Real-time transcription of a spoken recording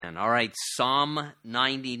And all right, Psalm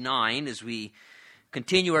 99, as we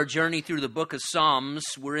continue our journey through the book of Psalms,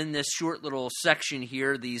 we're in this short little section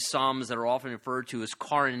here, these Psalms that are often referred to as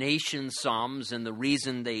coronation Psalms, and the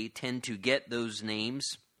reason they tend to get those names,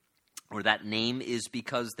 or that name, is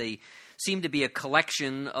because they seem to be a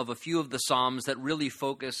collection of a few of the Psalms that really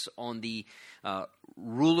focus on the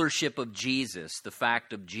rulership of Jesus, the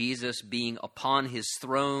fact of Jesus being upon his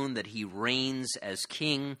throne, that he reigns as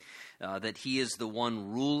king, that he is the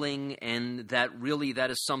one ruling, and that really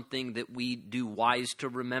that is something that we do wise to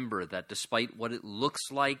remember, that despite what it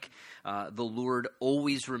looks like, the Lord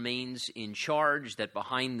always remains in charge, that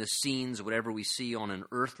behind the scenes, whatever we see on an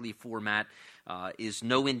earthly format is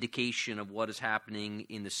no indication of what is happening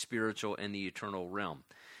in the spiritual and the eternal realm.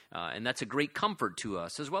 And that's a great comfort to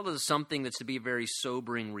us, as well as something that's to be a very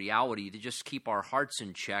sobering reality, to just keep our hearts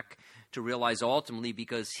in check, to realize ultimately,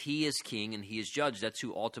 because he is king and he is judge, that's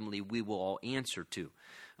who ultimately we will all answer to,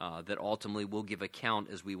 that ultimately we'll give account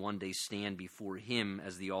as we one day stand before him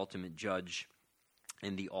as the ultimate judge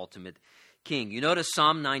and the ultimate king. You notice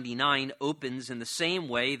Psalm 99 opens in the same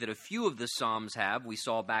way that a few of the Psalms have. We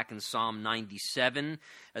saw back in Psalm 97,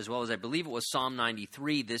 as well as I believe it was Psalm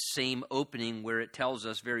 93, this same opening where it tells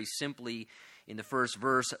us very simply in the first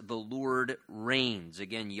verse, the Lord reigns.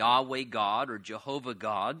 Again, Yahweh God or Jehovah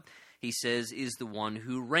God, he says, is the one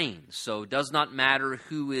who reigns. So it does not matter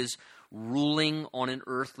who is ruling on an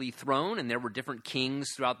earthly throne, and there were different kings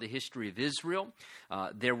throughout the history of Israel.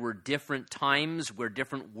 There were different times where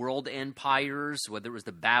different world empires, whether it was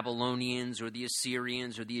the Babylonians or the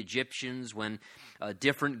Assyrians or the Egyptians, when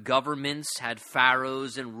different governments had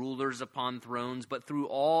pharaohs and rulers upon thrones. But through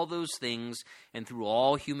all those things and through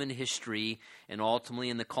all human history, and ultimately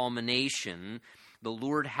in the culmination, the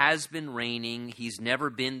Lord has been reigning. He's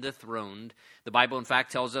never been dethroned. The Bible, in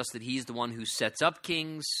fact, tells us that he's the one who sets up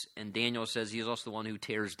kings, and Daniel says he is also the one who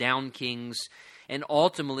tears down kings. And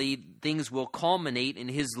ultimately, things will culminate in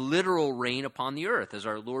his literal reign upon the earth. As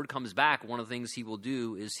our Lord comes back, one of the things he will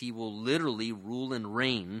do is he will literally rule and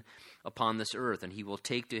reign upon this earth, and he will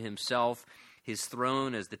take to himself his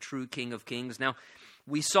throne as the true King of Kings. Now,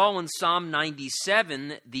 we saw in Psalm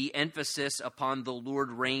 97 the emphasis upon the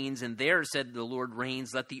Lord reigns, and there it said the Lord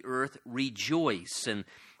reigns, let the earth rejoice, and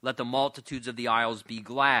let the multitudes of the isles be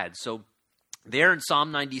glad. So there in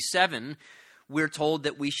Psalm 97, we're told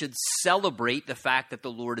that we should celebrate the fact that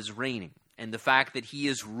the Lord is reigning, and the fact that he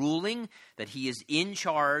is ruling, that he is in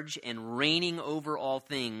charge and reigning over all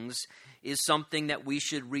things is something that we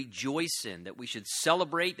should rejoice in, that we should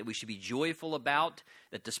celebrate, that we should be joyful about,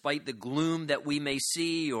 that despite the gloom that we may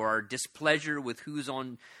see or our displeasure with who's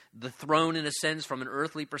on the throne in a sense from an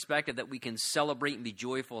earthly perspective, that we can celebrate and be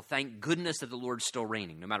joyful. Thank goodness that the Lord's still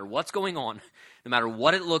reigning. No matter what's going on, no matter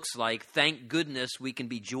what it looks like, thank goodness we can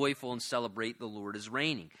be joyful and celebrate the Lord is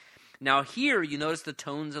reigning. Now here, you notice the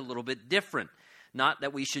tone's a little bit different. Not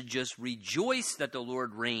that we should just rejoice that the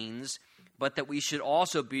Lord reigns, but that we should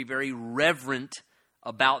also be very reverent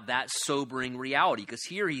about that sobering reality. Because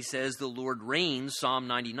here he says the Lord reigns, Psalm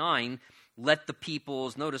 99, let the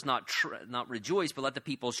peoples, notice not rejoice, but let the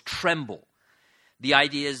peoples tremble. The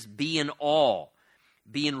idea is be in awe,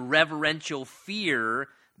 be in reverential fear,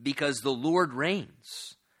 because the Lord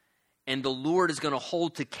reigns. And the Lord is going to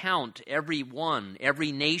hold to count everyone,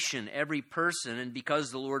 every nation, every person. And because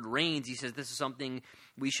the Lord reigns, he says this is something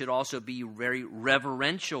we should also be very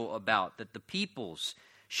reverential about, that the peoples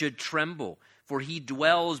should tremble. For he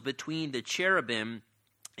dwells between the cherubim,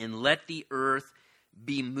 and let the earth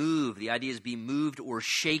be moved. The idea is be moved or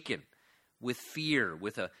shaken with fear,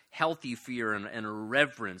 with a healthy fear and a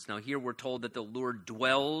reverence. Now here we're told that the Lord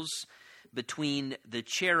dwells between the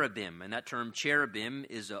cherubim, and that term cherubim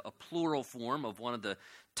is a plural form of one of the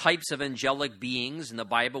types of angelic beings. In the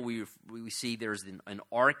Bible, we see there's an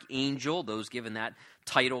archangel, those given that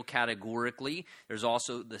title categorically. There's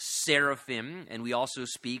also the seraphim, and we also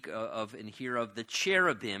speak of and hear of the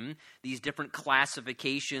cherubim, these different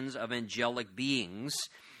classifications of angelic beings.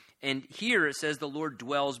 And here it says the Lord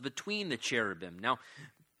dwells between the cherubim. Now,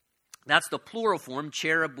 that's the plural form.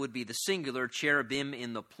 Cherub would be the singular, cherubim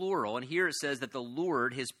in the plural. And here it says that the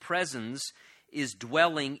Lord, his presence, is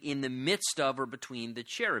dwelling in the midst of or between the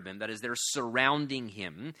cherubim. That is, they're surrounding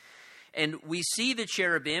him. And we see the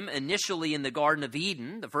cherubim initially in the Garden of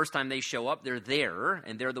Eden. The first time they show up, they're there.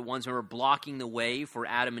 And they're the ones who are blocking the way for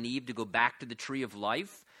Adam and Eve to go back to the tree of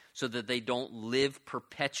life. so that they don't live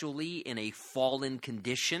perpetually in a fallen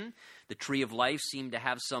condition. The tree of life seemed to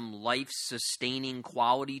have some life-sustaining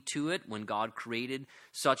quality to it when God created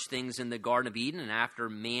such things in the Garden of Eden. And after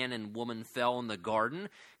man and woman fell in the garden,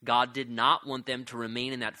 God did not want them to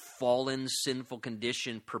remain in that fallen, sinful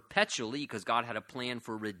condition perpetually, because God had a plan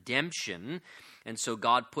for redemption. And so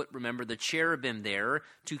God put, remember, the cherubim there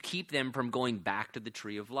to keep them from going back to the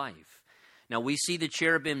tree of life. Now, we see the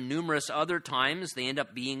cherubim numerous other times. They end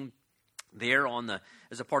up being there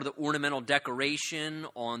as a part of the ornamental decoration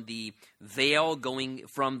on the veil going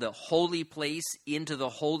from the holy place into the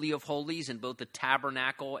Holy of Holies in both the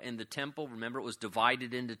tabernacle and the temple. Remember, it was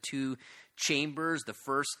divided into two chambers. The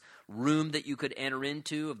first room that you could enter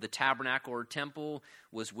into of the tabernacle or temple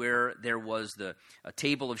was where there was a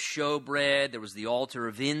table of showbread, there was the altar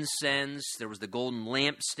of incense, there was the golden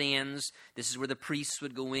lampstands. This is where the priests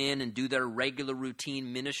would go in and do their regular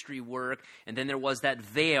routine ministry work. And then there was that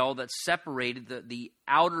veil that separated the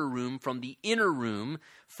outer room from the inner room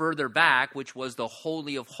further back, which was the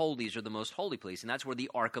Holy of Holies, or the most holy place. And that's where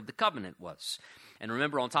the Ark of the Covenant was. And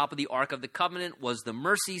remember, on top of the Ark of the Covenant was the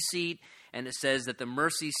mercy seat, and it says that the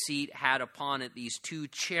mercy seat had upon it these two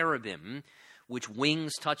cherubim, which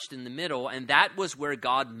wings touched in the middle, and that was where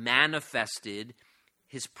God manifested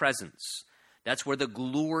his presence. That's where the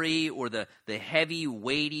glory, or the heavy,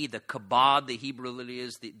 weighty, the kabod, the Hebrew literally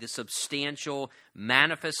is, the substantial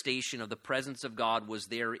manifestation of the presence of God was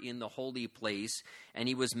there in the holy place, and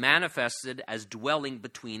he was manifested as dwelling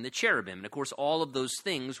between the cherubim. And of course, all of those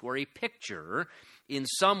things were a picture in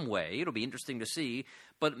some way. It'll be interesting to see,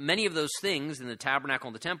 but many of those things in the tabernacle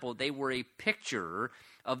and the temple, they were a picture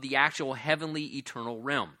of the actual heavenly eternal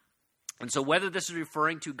realm. And so whether this is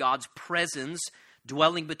referring to God's presence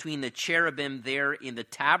dwelling between the cherubim there in the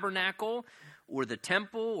tabernacle or the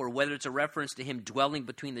temple, or whether it's a reference to him dwelling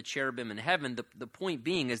between the cherubim in heaven, the point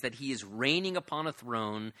being is that he is reigning upon a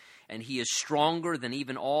throne, and he is stronger than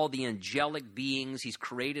even all the angelic beings. He's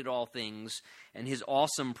created all things, and his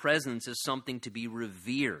awesome presence is something to be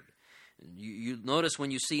revered. You notice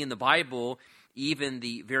when you see in the Bible, even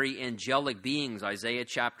the very angelic beings, Isaiah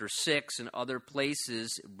chapter 6 and other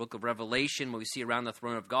places, book of Revelation, where we see around the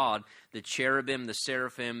throne of God, the cherubim, the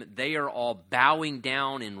seraphim, they are all bowing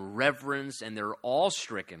down in reverence, and they're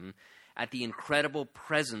awe-stricken at the incredible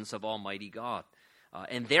presence of Almighty God.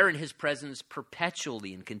 And they're in his presence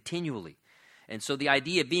perpetually and continually. And so the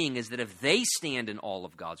idea being is that if they stand in all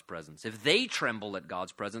of God's presence, if they tremble at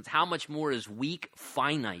God's presence, how much more as weak,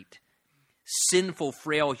 finite, sinful,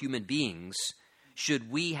 frail human beings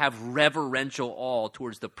should we have reverential awe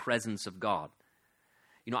towards the presence of God?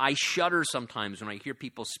 You know, I shudder sometimes when I hear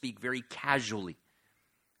people speak very casually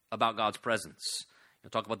about God's presence. You know,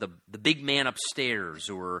 talk about the big man upstairs,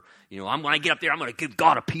 or, you know, when I get up there, I'm going to give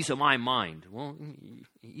God a piece of my mind. Well,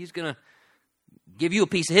 he's going to give you a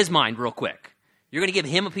piece of his mind real quick. You're going to give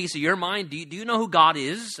him a piece of your mind? Do you know who God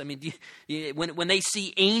is? I mean, when they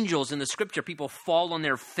see angels in the scripture, people fall on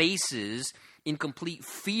their faces in complete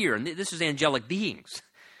fear. And this is angelic beings.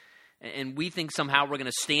 And we think somehow we're going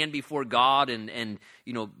to stand before God and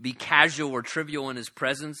you know, be casual or trivial in his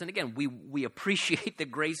presence. And again, we appreciate the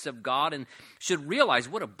grace of God and should realize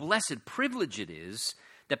what a blessed privilege it is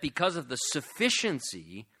that because of the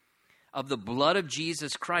sufficiency of the blood of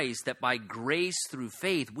Jesus Christ, that by grace through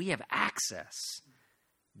faith, we have access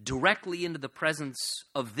directly into the presence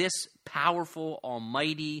of this powerful,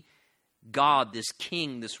 almighty God, this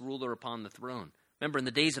king, this ruler upon the throne. Remember, in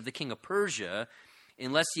the days of the king of Persia,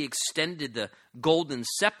 unless he extended the golden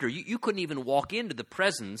scepter, you couldn't even walk into the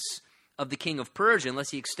presence of the king of Persia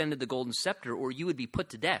unless he extended the golden scepter, or you would be put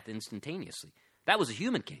to death instantaneously. That was a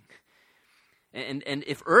human king. And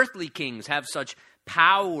if earthly kings have such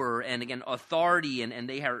power and, again, authority, and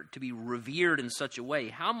they are to be revered in such a way,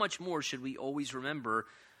 how much more should we always remember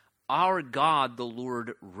our God, the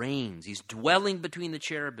Lord, reigns. He's dwelling between the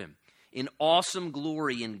cherubim in awesome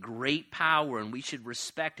glory and great power, and we should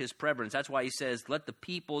respect his presence. That's why he says, let the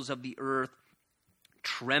peoples of the earth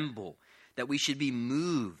tremble, that we should be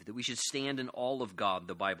moved, that we should stand in awe of God,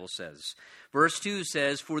 the Bible says. Verse 2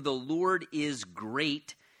 says, for the Lord is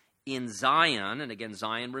great in Zion. And again,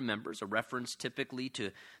 Zion, remembers, a reference typically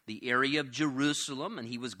to the area of Jerusalem, and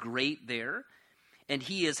he was great there. And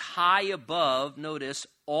he is high above, notice,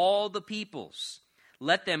 all the peoples.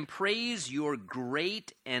 Let them praise your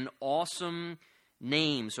great and awesome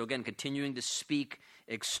name. So again, continuing to speak,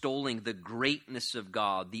 extolling the greatness of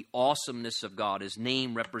God, the awesomeness of God. His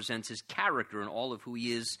name represents his character and all of who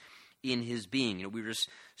he is in his being. You know, we were just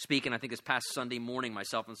speaking, I think it's past Sunday morning,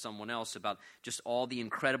 myself and someone else, about just all the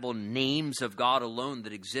incredible names of God alone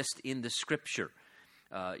that exist in the Scripture.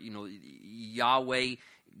 Yahweh,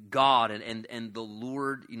 God and the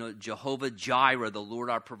Lord, Jehovah Jireh, the Lord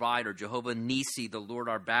our provider, Jehovah Nisi, the Lord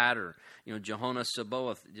our banner, Jehovah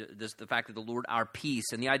Sabaoth, the fact that the Lord our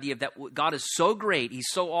peace, and the idea of that God is so great, he's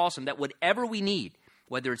so awesome that whatever we need,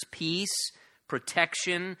 whether it's peace,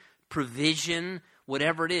 protection, provision,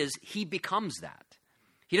 whatever it is, he becomes that.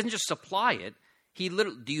 He doesn't just supply it.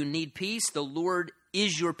 Do you need peace? The Lord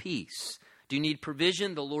is your peace. Do you need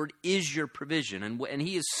provision? The Lord is your provision. And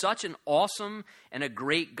he is such an awesome and a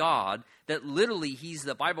great God that literally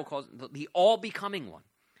the Bible calls the all-becoming one.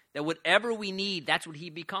 That whatever we need, that's what he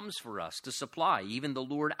becomes for us to supply. Even the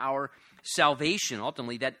Lord our salvation.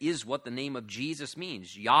 Ultimately, that is what the name of Jesus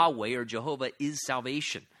means. Yahweh or Jehovah is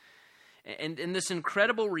salvation. And this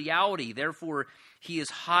incredible reality, therefore, he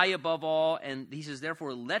is high above all. And he says,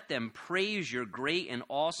 therefore, let them praise your great and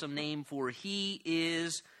awesome name, for he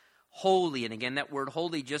is holy. And again, that word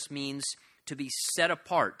holy just means to be set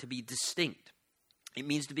apart, to be distinct. It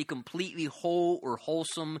means to be completely whole or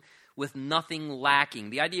wholesome with nothing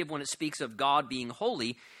lacking. The idea of when it speaks of God being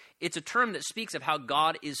holy, it's a term that speaks of how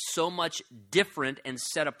God is so much different and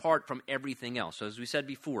set apart from everything else. So as we said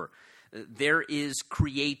before, there is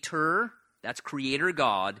creator, that's creator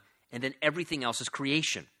God, and then everything else is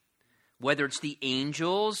creation. Whether it's the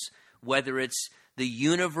angels, whether it's the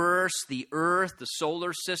universe, the earth, the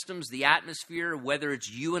solar systems, the atmosphere, whether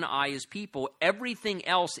it's you and I as people, everything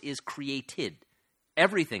else is created.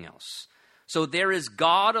 Everything else. So there is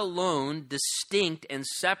God alone, distinct and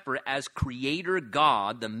separate as creator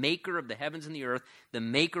God, the maker of the heavens and the earth, the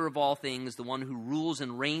maker of all things, the one who rules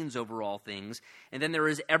and reigns over all things. And then there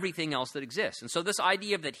is everything else that exists. And so this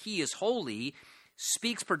idea of that he is holy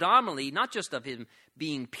speaks predominantly not just of him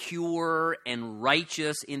being pure and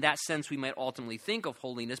righteous. In that sense, we might ultimately think of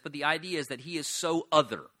holiness, but the idea is that he is so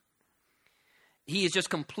other. He is just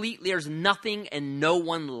completely, there's nothing and no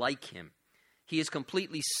one like him. He is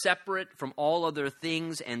completely separate from all other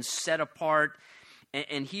things and set apart.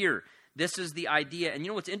 And here, this is the idea. And you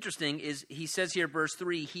know what's interesting is he says here, verse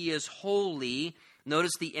 3, he is holy.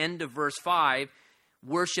 Notice the end of verse 5,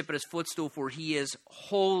 worship at his footstool, for he is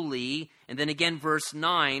holy. And then again, verse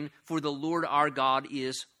 9, for the Lord our God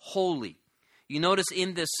is holy. You notice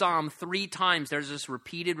in this psalm 3 times there's this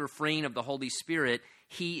repeated refrain of the Holy Spirit.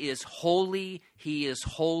 He is holy, he is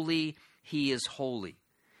holy, he is holy.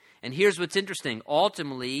 And here's what's interesting.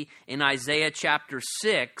 Ultimately, in Isaiah chapter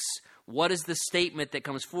 6, what is the statement that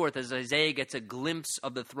comes forth as Isaiah gets a glimpse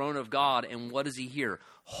of the throne of God? And what does he hear?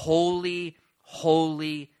 Holy,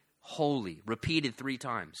 holy, holy. Repeated 3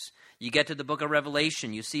 times. You get to the book of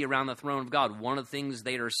Revelation, you see around the throne of God, one of the things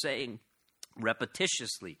they are saying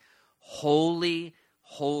repetitiously, holy,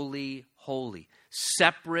 holy, holy.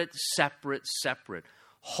 Separate, separate, separate.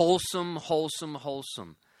 Wholesome, wholesome,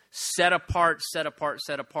 wholesome. Set apart, set apart,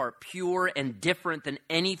 set apart, pure and different than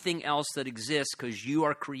anything else that exists because you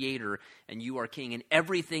are creator and you are king. And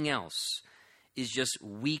everything else is just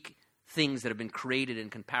weak things that have been created in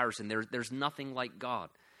comparison. There's nothing like God.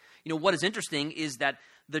 You know, what is interesting is that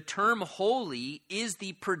the term holy is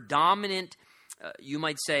the predominant, you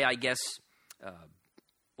might say, I guess,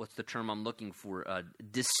 what's the term I'm looking for?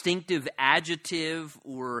 Distinctive adjective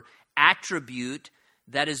or attribute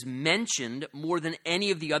that is mentioned more than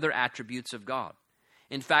any of the other attributes of God.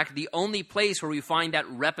 In fact, the only place where we find that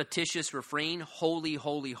repetitious refrain, holy,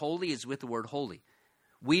 holy, holy, is with the word holy.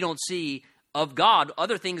 We don't see of God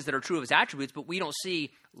other things that are true of his attributes, but we don't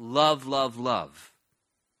see love, love, love.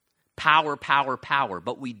 Power, power, power.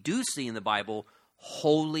 But we do see in the Bible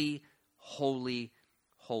holy, holy,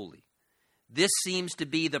 holy. This seems to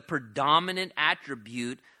be the predominant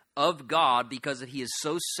attribute of God because he is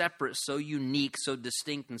so separate, so unique, so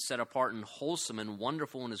distinct and set apart and wholesome and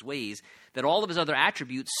wonderful in his ways that all of his other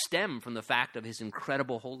attributes stem from the fact of his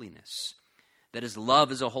incredible holiness. That his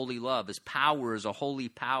love is a holy love, his power is a holy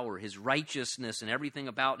power, his righteousness and everything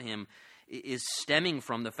about him is stemming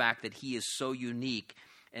from the fact that he is so unique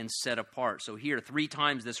and set apart. So here, 3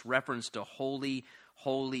 times this reference to holy,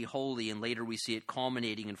 holy, holy, and later we see it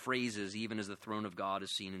culminating in phrases even as the throne of God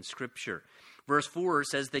is seen in Scripture. Verse 4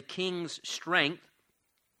 says, the king's strength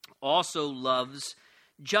also loves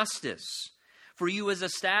justice. For you has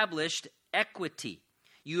established equity.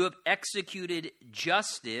 You have executed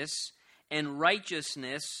justice and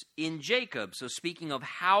righteousness in Jacob. So speaking of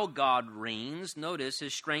how God reigns, notice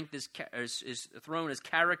his strength his throne is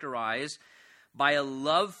characterized by a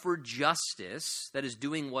love for justice, that is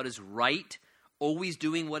doing what is right, always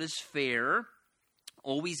doing what is fair,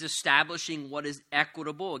 always establishing what is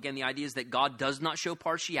equitable. Again, the idea is that God does not show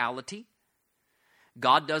partiality.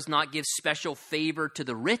 God does not give special favor to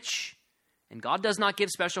the rich, and God does not give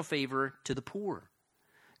special favor to the poor.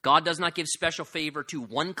 God does not give special favor to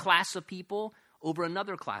one class of people over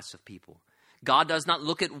another class of people. God does not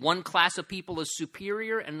look at one class of people as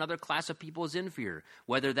superior and another class of people as inferior,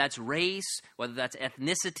 whether that's race, whether that's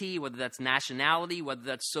ethnicity, whether that's nationality, whether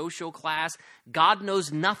that's social class. God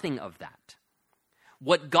knows nothing of that.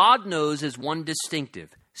 What God knows is one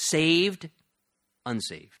distinctive: saved,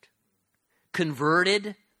 unsaved,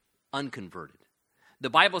 converted, unconverted. The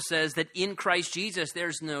Bible says that in Christ Jesus,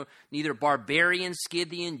 there's neither barbarian,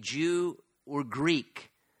 Scythian, Jew, or Greek,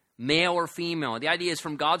 male or female. The idea is,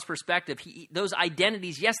 from God's perspective, those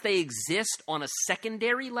identities, yes, they exist on a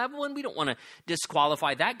secondary level, and we don't want to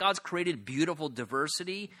disqualify that. God's created beautiful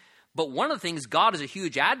diversity. But one of the things God is a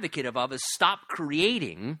huge advocate of is stop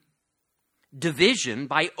creating division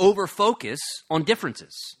by over-focus on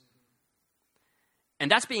differences. And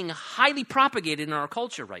that's being highly propagated in our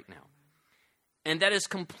culture right now. And that is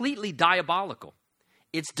completely diabolical.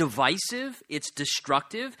 It's divisive, it's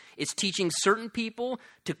destructive, it's teaching certain people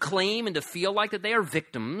to claim and to feel like that they are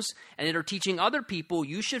victims, and it are teaching other people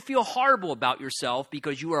you should feel horrible about yourself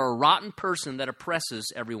because you are a rotten person that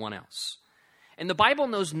oppresses everyone else. And the Bible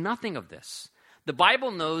knows nothing of this. The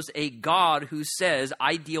Bible knows a God who says,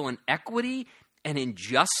 I deal in equity and in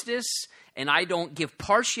justice, and I don't give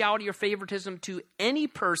partiality or favoritism to any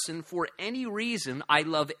person for any reason. I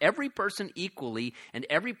love every person equally, and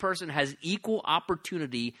every person has equal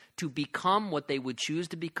opportunity to become what they would choose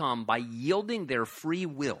to become by yielding their free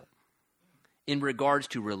will in regards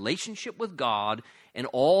to relationship with God and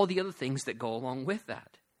all the other things that go along with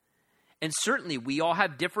that. And certainly we all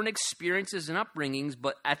have different experiences and upbringings,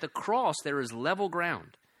 but at the cross there is level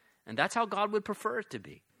ground. And that's how God would prefer it to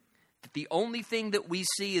be. That the only thing that we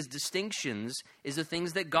see as distinctions is the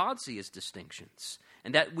things that God sees as distinctions.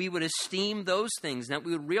 And that we would esteem those things, and that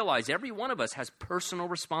we would realize every one of us has personal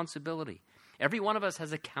responsibility. Every one of us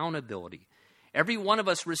has accountability. Every one of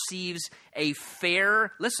us receives a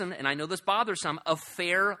fair, listen, and I know this bothers some, a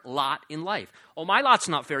fair lot in life. Oh, my lot's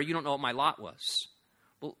not fair. You don't know what my lot was.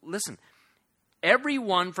 Well, listen,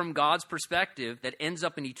 everyone from God's perspective that ends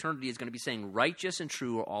up in eternity is going to be saying, righteous and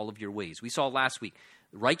true are all of your ways. We saw last week,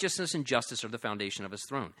 righteousness and justice are the foundation of his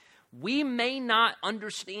throne. We may not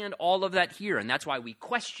understand all of that here, and that's why we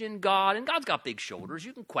question God. And God's got big shoulders.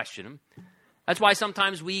 You can question him. That's why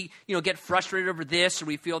sometimes we, get frustrated over this, or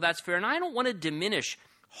we feel that's fair. And I don't want to diminish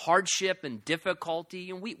hardship and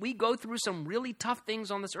difficulty. And we go through some really tough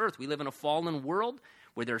things on this earth. We live in a fallen world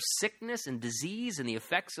where there's sickness and disease and the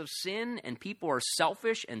effects of sin, and people are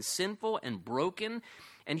selfish and sinful and broken,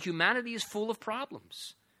 and humanity is full of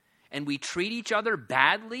problems. And we treat each other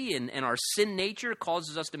badly, and our sin nature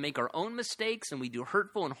causes us to make our own mistakes, and we do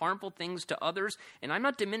hurtful and harmful things to others. And I'm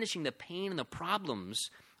not diminishing the pain and the problems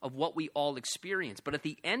of what we all experience. But at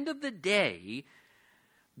the end of the day,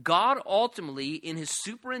 God ultimately, in his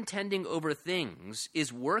superintending over things,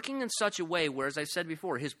 is working in such a way where, as I said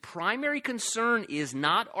before, his primary concern is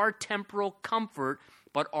not our temporal comfort,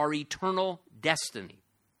 but our eternal destiny.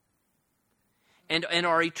 And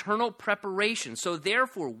our eternal preparation. So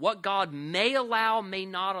therefore, what God may allow, may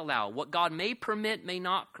not allow. What God may permit, may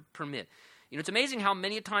not permit. It's amazing how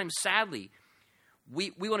many times, sadly,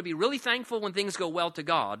 we want to be really thankful when things go well to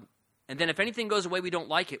God. And then if anything goes away we don't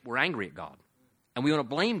like it, we're angry at God. And we want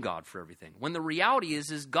to blame God for everything. When the reality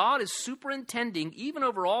is God is superintending even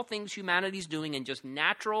over all things humanity's doing, and just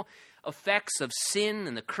natural effects of sin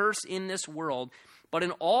and the curse in this world. But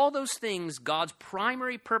in all those things, God's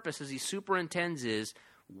primary purpose as he superintends is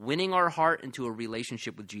winning our heart into a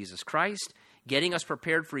relationship with Jesus Christ, getting us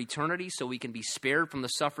prepared for eternity so we can be spared from the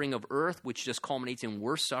suffering of earth, which just culminates in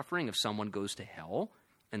worse suffering if someone goes to hell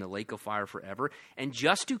and the lake of fire forever, and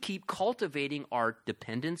just to keep cultivating our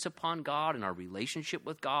dependence upon God and our relationship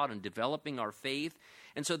with God and developing our faith.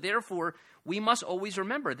 And so therefore, we must always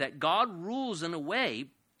remember that God rules in a way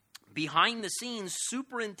behind the scenes,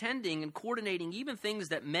 superintending and coordinating even things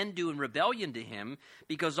that men do in rebellion to him,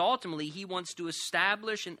 because ultimately he wants to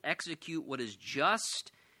establish and execute what is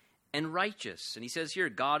just and righteous. And he says here,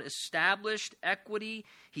 God established equity.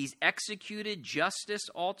 He's executed justice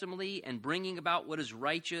ultimately, and bringing about what is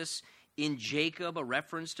righteous in Jacob, a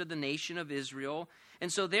reference to the nation of Israel.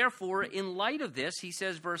 And so therefore, in light of this, he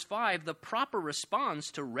says, verse 5, the proper response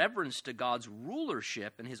to reverence to God's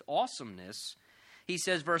rulership and his awesomeness, he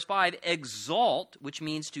says, verse 5, exalt, which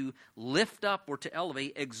means to lift up or to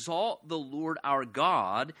elevate, exalt the Lord our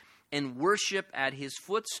God and worship at his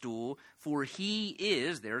footstool, for he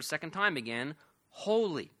is, there's a second time again,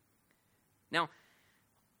 holy. Now,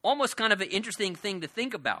 almost kind of an interesting thing to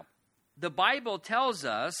think about. The Bible tells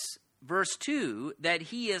us, verse 2, that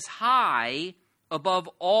he is high above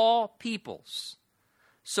all peoples.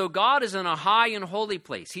 So God is in a high and holy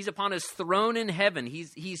place. He's upon his throne in heaven.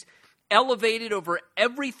 He's elevated over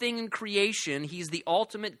everything in creation. He's the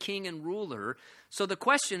ultimate king and ruler. So the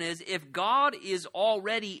question is, if God is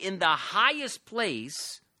already in the highest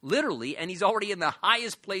place, literally, and he's already in the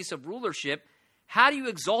highest place of rulership, how do you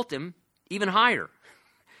exalt him even higher?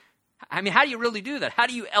 I mean, how do you really do that? How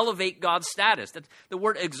do you elevate God's status? The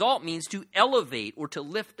word exalt means to elevate or to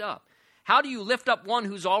lift up. How do you lift up one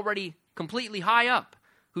who's already completely high up,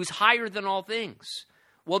 who's higher than all things?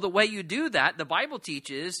 Well, the way you do that, the Bible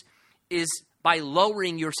teaches, is by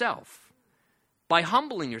lowering yourself, by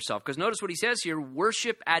humbling yourself. Because notice what he says here,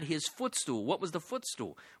 worship at his footstool. What was the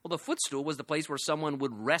footstool? Well, the footstool was the place where someone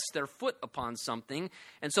would rest their foot upon something.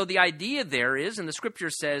 And so the idea there is, and the scripture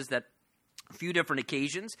says that a few different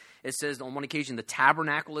occasions, it says on one occasion the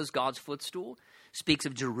tabernacle is God's footstool, speaks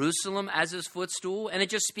of Jerusalem as his footstool, and it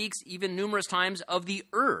just speaks even numerous times of the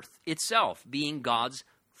earth itself being God's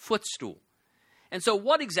footstool. And so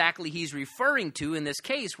what exactly he's referring to in this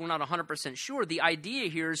case, we're not 100% sure. The idea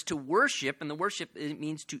here is to worship, and the worship it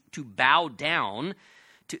means to bow down,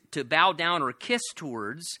 to bow down or kiss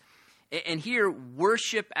towards. And here,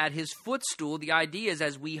 worship at his footstool, the idea is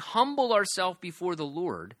as we humble ourselves before the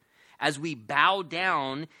Lord, as we bow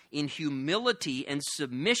down in humility and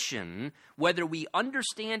submission, whether we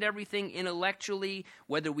understand everything intellectually,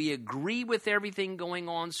 whether we agree with everything going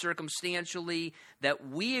on circumstantially, that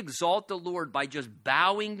we exalt the Lord by just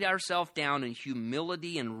bowing ourselves down in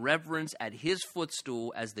humility and reverence at his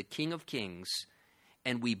footstool as the King of Kings.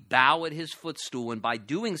 And we bow at his footstool, and by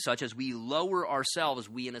doing such, as we lower ourselves,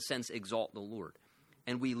 we in a sense exalt the Lord.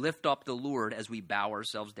 And we lift up the Lord as we bow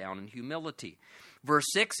ourselves down in humility. Verse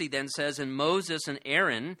 6, he then says, and Moses and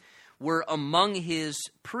Aaron were among his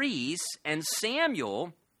priests, and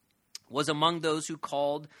Samuel was among those who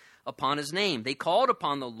called upon his name. They called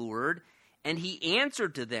upon the Lord, and he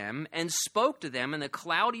answered to them and spoke to them in a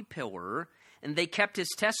cloudy pillar, and they kept his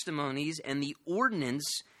testimonies and the ordinance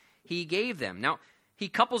he gave them. Now, he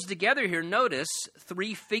couples together here, notice,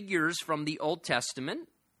 three figures from the Old Testament.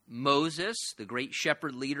 Moses, the great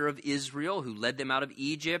shepherd leader of Israel, who led them out of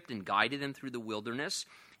Egypt and guided them through the wilderness.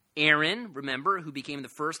 Aaron, remember, who became the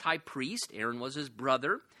first high priest. Aaron was his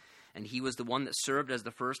brother, and he was the one that served as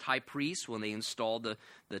the first high priest when they installed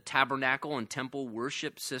the tabernacle and temple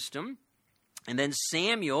worship system. And then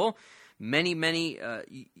Samuel, many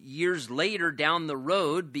years later down the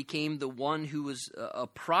road, became the one who was a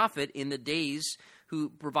prophet in the days who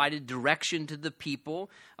provided direction to the people.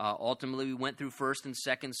 Ultimately, we went through 1 and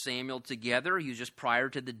 2 Samuel together. He was just prior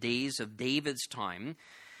to the days of David's time.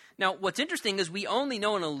 Now, what's interesting is we only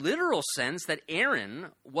know in a literal sense that Aaron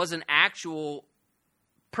was an actual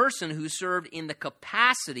person who served in the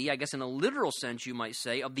capacity, I guess in a literal sense you might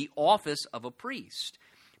say, of the office of a priest.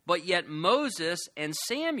 But yet Moses and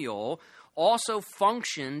Samuel also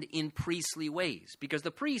functioned in priestly ways, because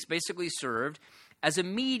the priest basically served as a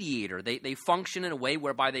mediator. They functioned in a way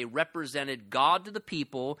whereby they represented God to the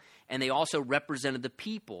people, and they also represented the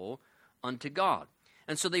people unto God.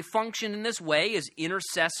 And so they functioned in this way as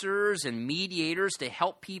intercessors and mediators to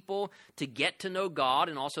help people to get to know God,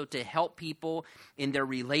 and also to help people in their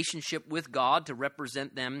relationship with God, to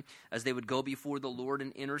represent them as they would go before the Lord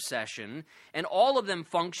in intercession. And all of them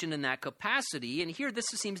functioned in that capacity. And here this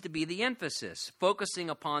seems to be the emphasis, focusing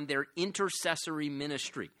upon their intercessory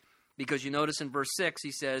ministry. Because you notice in verse 6,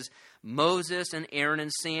 he says, Moses and Aaron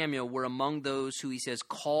and Samuel were among those who, he says,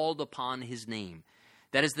 called upon his name.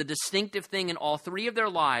 That is the distinctive thing in all three of their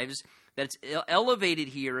lives that's elevated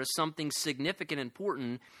here as something significant and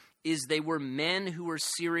important, is they were men who were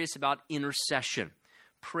serious about intercession,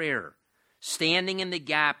 prayer, standing in the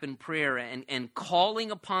gap in prayer and calling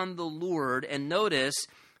upon the Lord. And notice,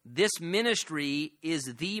 this ministry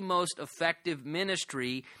is the most effective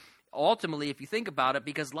ministry ultimately, if you think about it,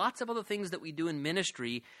 because lots of other things that we do in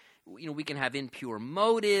ministry, we can have impure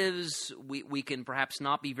motives, we can perhaps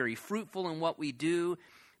not be very fruitful in what we do,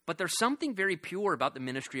 but there's something very pure about the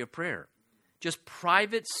ministry of prayer. Just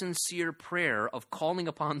private, sincere prayer of calling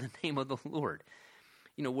upon the name of the Lord.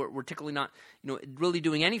 We're typically not, really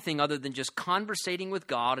doing anything other than just conversating with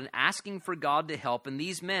God and asking for God to help. And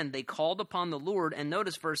these men, they called upon the Lord, and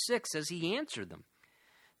notice verse 6 says he answered them.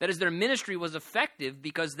 That is, their ministry was effective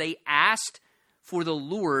because they asked for the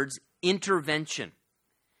Lord's intervention.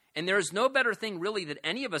 And there is no better thing really that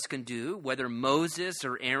any of us can do, whether Moses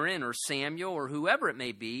or Aaron or Samuel or whoever it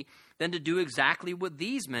may be, than to do exactly what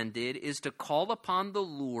these men did, is to call upon the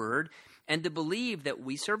Lord and to believe that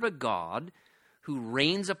we serve a God who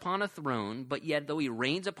reigns upon a throne, but yet though he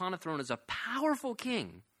reigns upon a throne as a powerful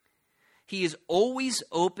king, He is always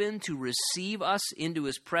open to receive us into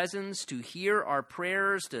his presence, to hear our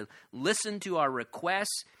prayers, to listen to our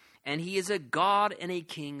requests. And he is a God and a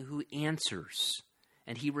king who answers,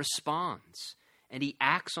 and he responds, and he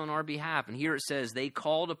acts on our behalf. And here it says, they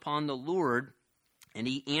called upon the Lord, and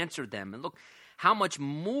he answered them. And look, how much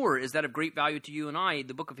more is that of great value to you and I?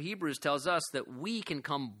 The book of Hebrews tells us that we can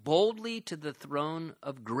come boldly to the throne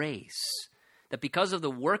of grace, that because of the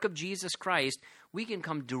work of Jesus Christ, we can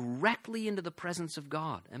come directly into the presence of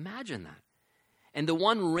God. Imagine that. And the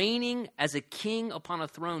one reigning as a king upon a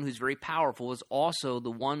throne who's very powerful is also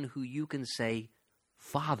the one who you can say,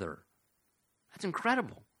 Father. That's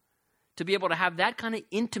incredible. To be able to have that kind of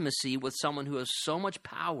intimacy with someone who has so much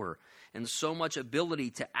power and so much ability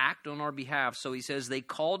to act on our behalf. So he says they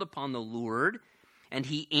called upon the Lord, and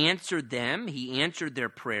he answered them. He answered their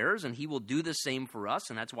prayers, and he will do the same for us.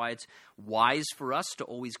 And that's why it's wise for us to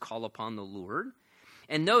always call upon the Lord.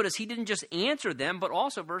 And notice, he didn't just answer them, but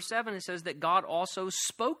also, verse 7, it says that God also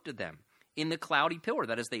spoke to them in the cloudy pillar.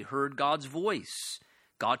 That is, they heard God's voice.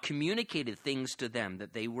 God communicated things to them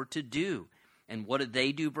that they were to do. And what did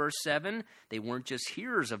they do, verse 7? They weren't just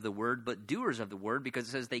hearers of the word, but doers of the word, because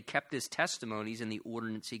it says they kept his testimonies and the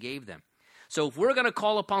ordinance he gave them. So if we're going to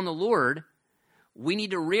call upon the Lord, we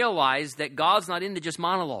need to realize that God's not into just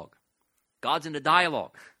monologue. God's into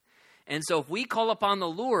dialogue. And so if we call upon the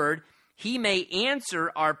Lord, he may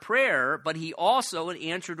answer our prayer, but he also, in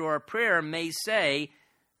answer to our prayer, may say,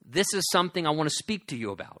 this is something I want to speak to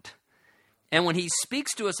you about. And when he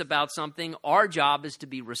speaks to us about something, our job is to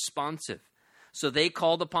be responsive. So they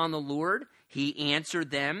called upon the Lord, he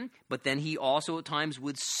answered them, but then he also at times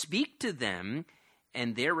would speak to them,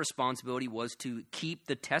 and their responsibility was to keep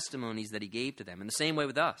the testimonies that he gave to them. In the same way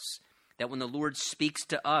with us, that when the Lord speaks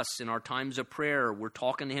to us in our times of prayer, we're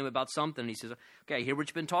talking to him about something, and he says, okay, I hear what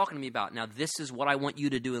you've been talking to me about. Now, this is what I want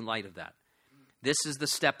you to do in light of that. This is the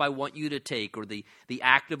step I want you to take, or the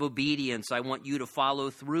act of obedience I want you to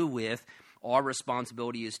follow through with. Our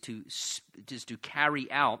responsibility is to carry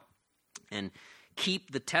out and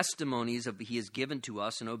keep the testimonies of he has given to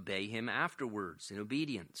us and obey him afterwards in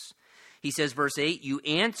obedience. He says, verse 8, you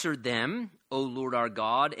answered them, O Lord our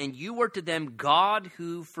God, and you were to them God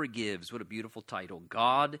who forgives. What a beautiful title,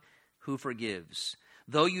 God who forgives.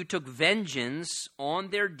 Though you took vengeance on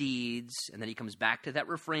their deeds, and then he comes back to that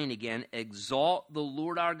refrain again, exalt the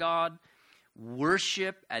Lord our God,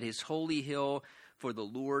 worship at his holy hill, for the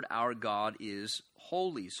Lord our God is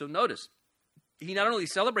holy. So notice, he not only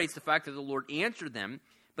celebrates the fact that the Lord answered them,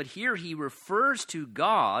 but here he refers to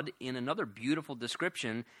God in another beautiful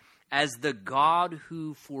description as the God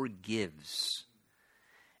who forgives.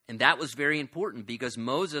 And that was very important because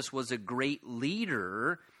Moses was a great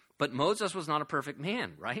leader, but Moses was not a perfect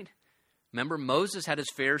man, right? Remember, Moses had his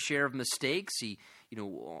fair share of mistakes. He,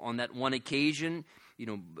 on that one occasion,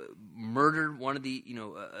 murdered one of the,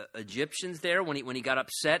 Egyptians there when he got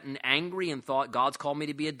upset and angry and thought, God's called me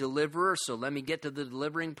to be a deliverer, so let me get to the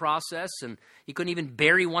delivering process. And he couldn't even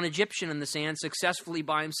bury one Egyptian in the sand successfully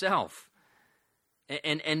by himself.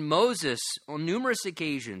 And Moses, on numerous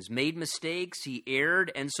occasions, made mistakes. He erred.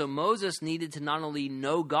 And so Moses needed to not only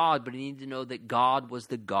know God, but he needed to know that God was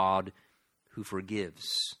the God who forgives.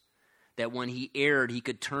 That when he erred, he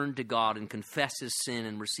could turn to God and confess his sin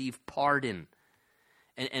and receive pardon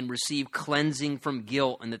and receive cleansing from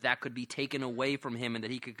guilt, and that could be taken away from him and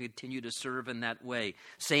that he could continue to serve in that way.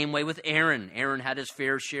 Same way with Aaron. Aaron had his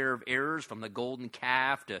fair share of errors, from the golden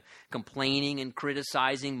calf to complaining and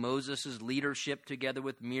criticizing Moses' leadership together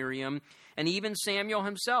with Miriam. And even Samuel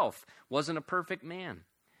himself wasn't a perfect man.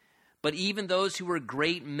 But even those who were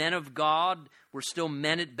great men of God were still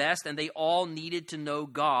men at best, and they all needed to know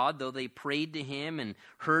God. Though they prayed to him and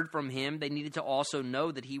heard from him, they needed to also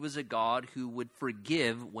know that he was a God who would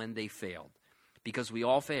forgive when they failed, because we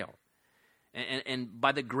all fail. And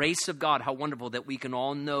by the grace of God, how wonderful that we can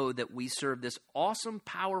all know that we serve this awesome,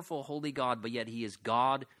 powerful, holy God, but yet he is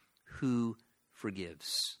God who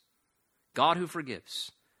forgives. God who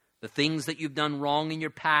forgives. The things that you've done wrong in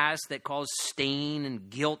your past that cause stain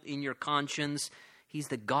and guilt in your conscience, he's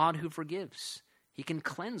the God who forgives. He can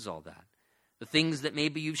cleanse all that. The things that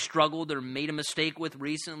maybe you've struggled or made a mistake with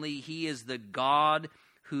recently, he is the God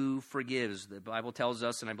who forgives. The Bible tells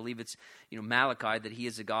us, and I believe it's Malachi, that he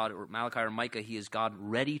is a God, or Malachi or Micah, he is God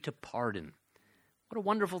ready to pardon. What a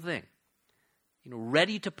wonderful thing.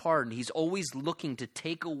 Ready to pardon. He's always looking to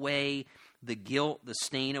take away the guilt, the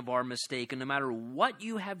stain of our mistake. And no matter what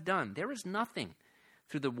you have done, there is nothing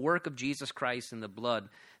through the work of Jesus Christ and the blood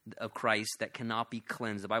of Christ that cannot be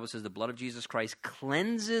cleansed. The Bible says the blood of Jesus Christ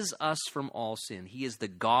cleanses us from all sin. He is the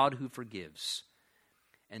God who forgives.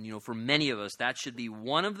 And, for many of us, that should be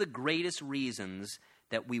one of the greatest reasons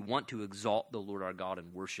that we want to exalt the Lord our God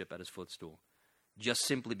and worship at his footstool, just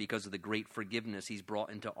simply because of the great forgiveness he's brought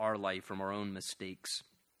into our life from our own mistakes.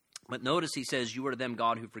 But notice he says, you are to them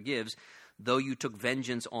God who forgives, though you took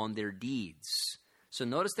vengeance on their deeds. So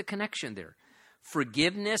notice the connection there.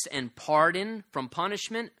 Forgiveness and pardon from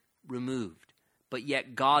punishment removed. But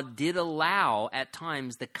yet God did allow at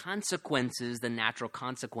times the consequences, the natural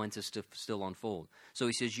consequences to still unfold. So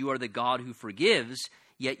he says, you are the God who forgives,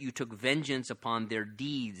 yet you took vengeance upon their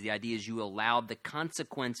deeds. The idea is you allowed the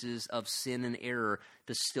consequences of sin and error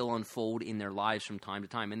to still unfold in their lives from time to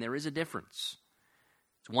time. And there is a difference.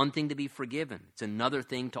 It's one thing to be forgiven. It's another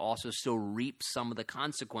thing to also still reap some of the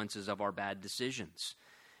consequences of our bad decisions.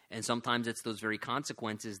 And sometimes it's those very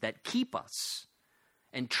consequences that keep us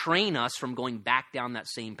and train us from going back down that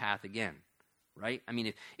same path again, right? I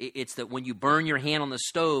mean, it's that when you burn your hand on the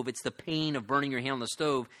stove, it's the pain of burning your hand on the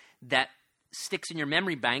stove that sticks in your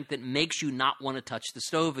memory bank that makes you not want to touch the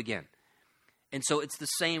stove again. And so it's the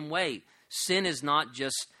same way. Sin is not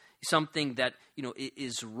just something that,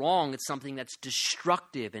 is wrong. It's something that's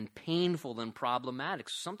destructive and painful and problematic.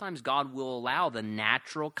 So sometimes God will allow the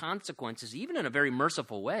natural consequences, even in a very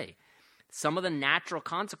merciful way, some of the natural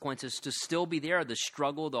consequences to still be there, the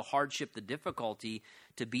struggle, the hardship, the difficulty,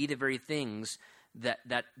 to be the very things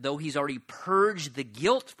that though he's already purged the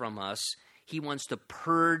guilt from us, he wants to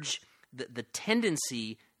purge the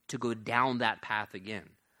tendency to go down that path again.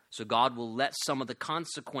 So God will let some of the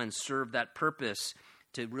consequence serve that purpose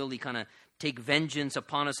to really kind of take vengeance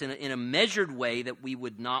upon us in a measured way that we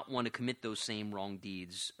would not want to commit those same wrong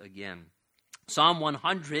deeds again. Psalm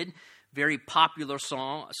 100, very popular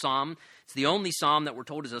psalm. It's the only psalm that we're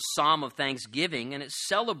told is a psalm of thanksgiving, and it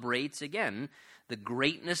celebrates, again, the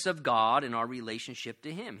greatness of God and our relationship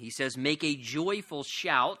to him. He says, make a joyful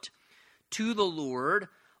shout to the Lord,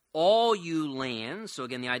 all you lands. So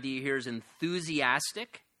again, the idea here is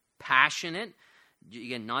enthusiastic, passionate.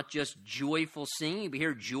 Again, not just joyful singing, but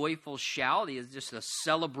here joyful shout. It's just a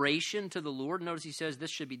celebration to the Lord. Notice he says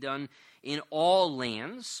this should be done in all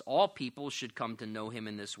lands. All people should come to know him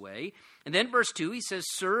in this way. And then verse 2, he says,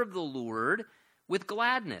 serve the Lord with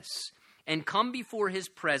gladness and come before his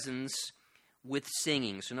presence with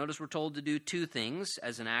singing. So notice we're told to do two things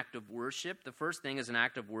as an act of worship. The first thing as an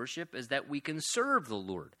act of worship is that we can serve the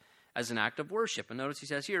Lord as an act of worship. And notice he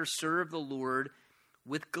says here, serve the Lord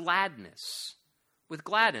with gladness. With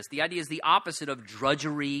gladness. The idea is the opposite of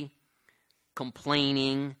drudgery,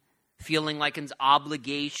 complaining, feeling like it's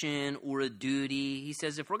obligation or a duty. He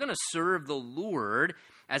says if we're going to serve the Lord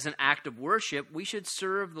as an act of worship, we should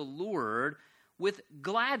serve the Lord with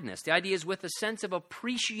gladness. The idea is with a sense of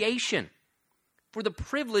appreciation for the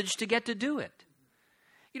privilege to get to do it.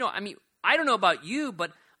 I don't know about you,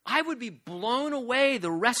 but I would be blown away the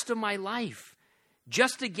rest of my life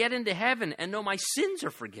just to get into heaven and know my sins are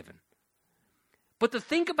forgiven. But to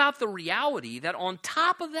think about the reality that on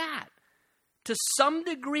top of that, to some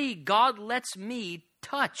degree, God lets me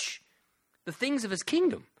touch the things of his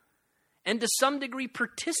kingdom and to some degree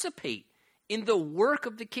participate in the work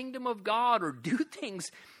of the kingdom of God or do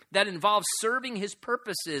things that involve serving his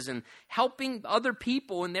purposes and helping other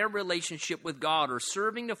people in their relationship with God or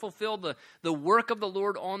serving to fulfill the work of the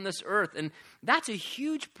Lord on this earth. And that's a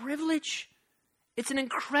huge privilege. It's an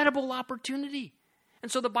incredible opportunity.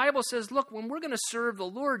 And so the Bible says, look, when we're going to serve the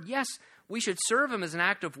Lord, yes, we should serve him as an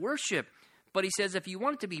act of worship. But he says, if you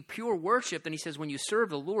want it to be pure worship, then he says, when you serve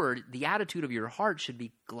the Lord, the attitude of your heart should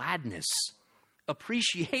be gladness,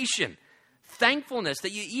 appreciation, thankfulness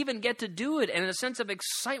that you even get to do it, and a sense of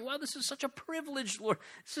excitement. Wow, this is such a privilege, Lord.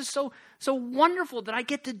 This is so wonderful that I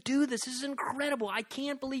get to do this. This is incredible. I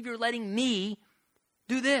can't believe you're letting me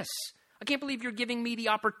do this. I can't believe you're giving me the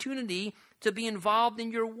opportunity to be involved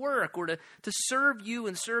in your work or to serve you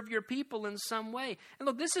and serve your people in some way. And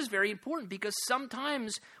look, this is very important because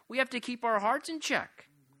sometimes we have to keep our hearts in check.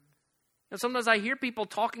 And sometimes I hear people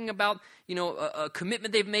talking about, a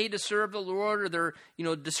commitment they've made to serve the Lord, or they're,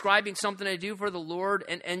 describing something they do for the Lord,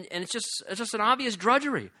 and it's just an obvious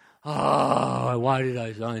drudgery. Oh, why did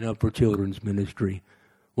I sign up for children's ministry?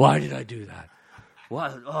 Why did I do that?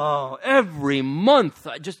 What? Oh, every month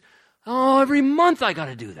I got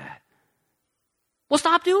to do that. Well,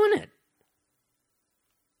 stop doing it.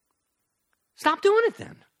 Stop doing it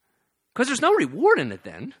then. Because there's no reward in it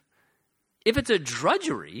then. If it's a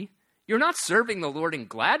drudgery, you're not serving the Lord in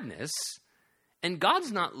gladness, and God's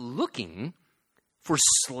not looking for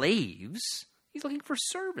slaves. He's looking for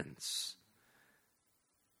servants.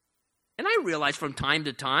 And I realize from time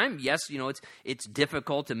to time, yes, it's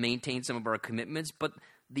difficult to maintain some of our commitments, but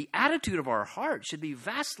the attitude of our heart should be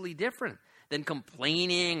vastly different. than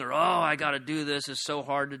complaining or, I got to do this. It's so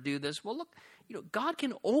hard to do this. Well, look, God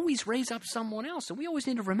can always raise up someone else, and we always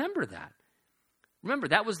need to remember that. Remember,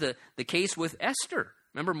 that was the case with Esther.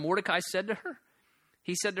 Remember, Mordecai said to her,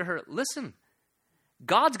 he said to her, listen,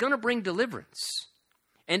 God's going to bring deliverance.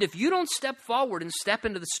 And if you don't step forward and step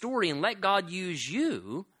into the story and let God use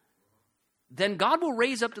you, then God will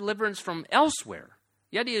raise up deliverance from elsewhere.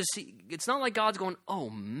 The idea is, it's not like God's going, oh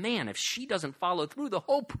man, if she doesn't follow through, the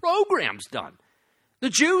whole program's done. The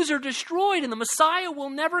Jews are destroyed and the Messiah will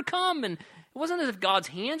never come. And it wasn't as if God's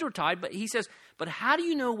hands were tied, but he says, but how do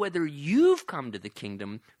you know whether you've come to the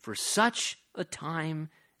kingdom for such a time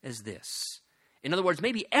as this? In other words,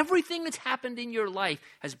 maybe everything that's happened in your life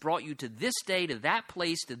has brought you to this day, to that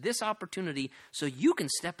place, to this opportunity, so you can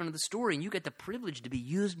step into the story and you get the privilege to be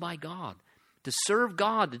used by God, to serve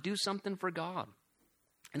God, to do something for God.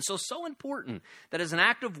 And so important that as an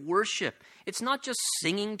act of worship, it's not just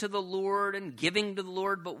singing to the Lord and giving to the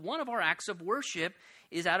Lord, but one of our acts of worship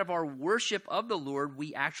is out of our worship of the Lord,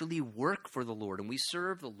 we actually work for the Lord and we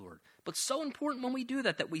serve the Lord. But so important when we do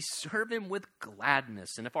that we serve him with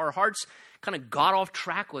gladness. And if our hearts kind of got off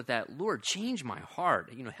track with that, Lord, change my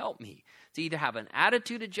heart, help me to either have an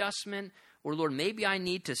attitude adjustment or, Lord, maybe I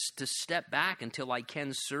need to step back until I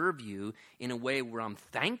can serve you in a way where I'm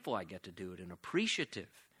thankful I get to do it and appreciative.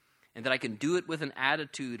 And that I can do it with an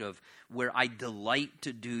attitude of where I delight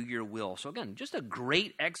to do your will. So again, just a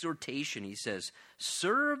great exhortation. He says,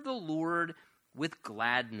 serve the Lord with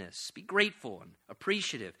gladness. Be grateful and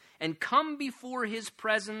appreciative. And come before his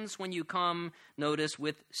presence when you come, notice,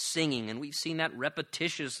 with singing. And we've seen that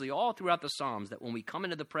repetitiously all throughout the Psalms, that when we come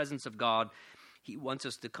into the presence of God, he wants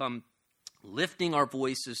us to come lifting our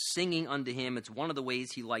voices, singing unto him. It's one of the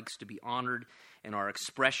ways he likes to be honored and our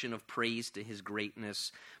expression of praise to his greatness.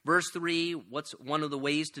 Verse 3, what's one of the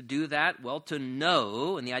ways to do that? Well, to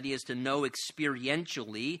know, and the idea is to know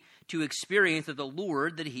experientially, to experience of the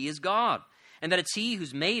Lord that he is God, and that it's he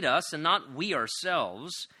who's made us and not we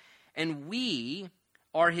ourselves, and we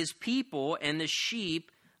are his people and the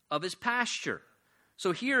sheep of his pasture.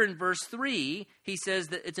 So here in verse 3, he says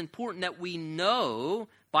that it's important that we know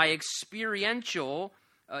by experiential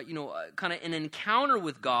kind of an encounter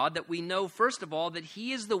with God, that we know, first of all, that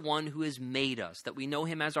he is the one who has made us, that we know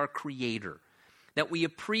him as our creator, that we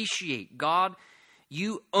appreciate, God,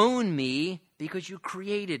 you own me because you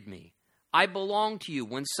created me. I belong to you.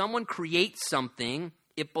 When someone creates something,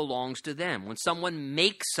 it belongs to them. When someone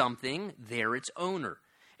makes something, they're its owner.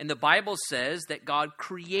 And the Bible says that God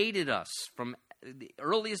created us from the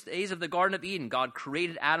earliest days of the Garden of Eden. God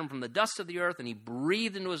created Adam from the dust of the earth, and he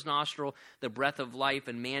breathed into his nostril the breath of life,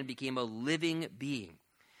 and man became a living being.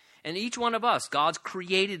 And each one of us, God's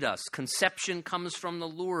created us. Conception comes from the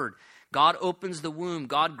Lord. God opens the womb.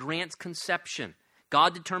 God grants conception.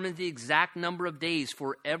 God determines the exact number of days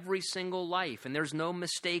for every single life, and there's no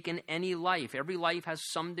mistake in any life. Every life has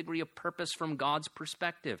some degree of purpose from God's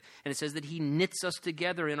perspective. And it says that he knits us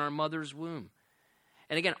together in our mother's womb.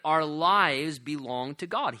 And again, our lives belong to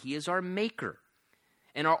God. He is our maker.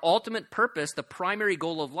 And our ultimate purpose, the primary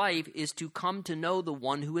goal of life, is to come to know the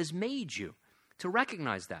one who has made you. To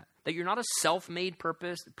recognize that you're not a self-made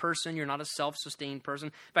person, you're not a self-sustained person.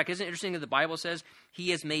 In fact, isn't it interesting that the Bible says he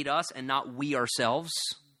has made us and not we ourselves?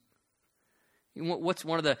 What's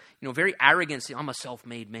one of the very arrogant, I'm a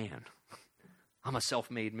self-made man. I'm a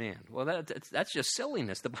self-made man. Well, that's just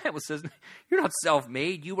silliness. The Bible says you're not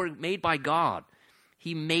self-made. You were made by God.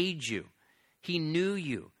 He made you. He knew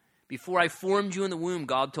you. Before I formed you in the womb,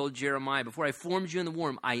 God told Jeremiah, before I formed you in the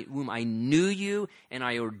womb, I knew you, and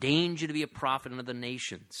I ordained you to be a prophet unto the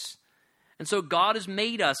nations. And so God has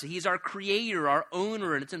made us. He's our creator, our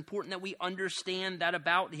owner, and it's important that we understand that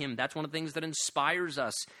about him. That's one of the things that inspires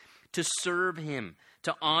us to serve him,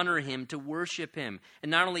 to honor him, to worship him. And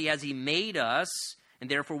not only has he made us, and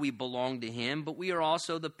therefore we belong to him, but we are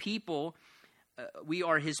also the people. We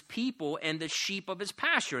are his people and the sheep of his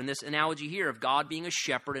pasture. In this analogy here of God being a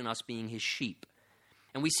shepherd and us being his sheep.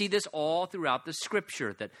 And we see this all throughout the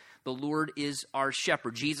scripture, that the Lord is our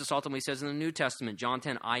shepherd. Jesus ultimately says in the New Testament, John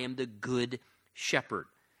 10, I am the good shepherd.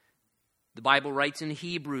 The Bible writes in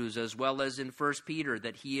Hebrews as well as in 1 Peter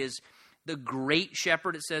that he is the great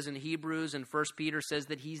shepherd, it says in Hebrews, and 1 Peter says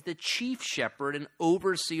that he's the chief shepherd and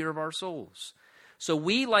overseer of our souls. So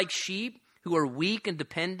we, like sheep, who are weak and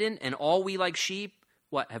dependent, and all we like sheep,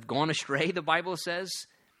 have gone astray, the Bible says?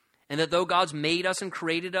 And that though God's made us and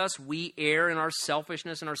created us, we err in our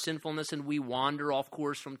selfishness and our sinfulness, and we wander off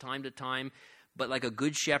course from time to time. But like a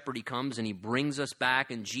good shepherd, he comes and he brings us back.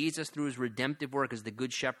 And Jesus, through his redemptive work as the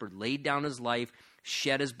good shepherd, laid down his life,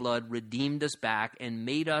 shed his blood, redeemed us back, and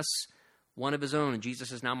made us one of his own. And Jesus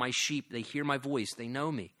says, now my sheep, they hear my voice, they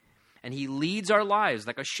know me. And he leads our lives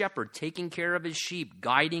like a shepherd, taking care of his sheep,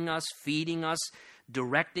 guiding us, feeding us,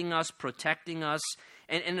 directing us, protecting us.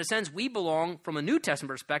 And in a sense, we belong, from a New Testament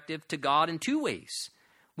perspective, to God in two ways.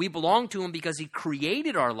 We belong to him because he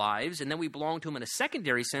created our lives, and then we belong to him in a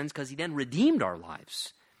secondary sense because he then redeemed our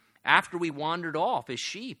lives. After we wandered off as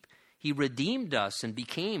sheep, he redeemed us and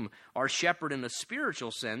became our shepherd in a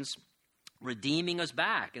spiritual sense, redeeming us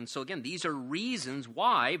back. And so again, these are reasons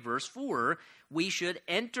why, verse 4, we should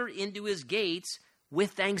enter into his gates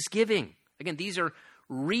with thanksgiving. Again, these are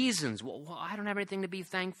reasons. Well, I don't have anything to be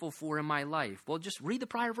thankful for in my life. Well, just read the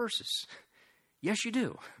prior verses. Yes, you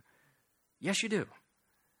do. Yes, you do.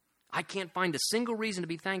 I can't find a single reason to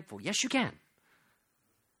be thankful. Yes, you can.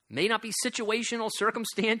 May not be situational,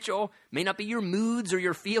 circumstantial, may not be your moods or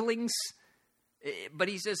your feelings. But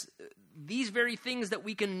he says, these very things that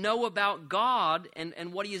we can know about God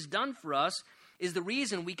and what he has done for us is the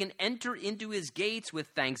reason we can enter into his gates with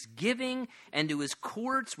thanksgiving and to his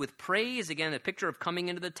courts with praise. Again, a picture of coming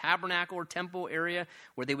into the tabernacle or temple area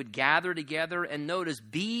where they would gather together. And notice,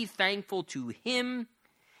 be thankful to him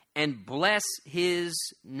and bless his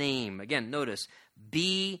name. Again, notice,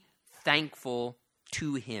 be thankful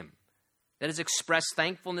to him. That is, express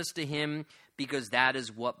thankfulness to him because that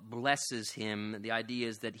is what blesses him. The idea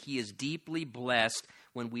is that he is deeply blessed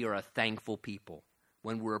when we are a thankful people,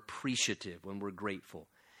 when we're appreciative, when we're grateful.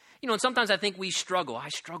 You know, and sometimes I think we struggle. I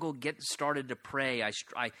struggle getting started to pray.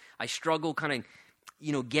 I struggle kind of,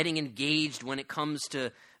 you know, getting engaged when it comes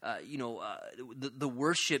to, the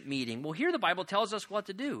worship meeting. Well, here the Bible tells us what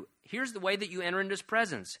to do. Here's the way that you enter into his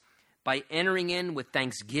presence, by entering in with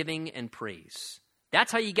thanksgiving and praise.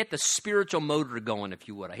 That's how you get the spiritual motor going, if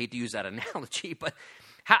you would. I hate to use that analogy, but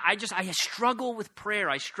I struggle with prayer.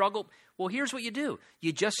 Well, here's what you do.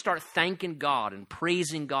 You just start thanking God and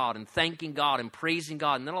praising God and thanking God and praising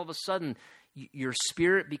God. And then all of a sudden, your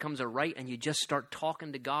spirit becomes right and you just start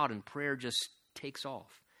talking to God and prayer just takes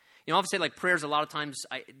off. You know, I often say like prayers a lot of times,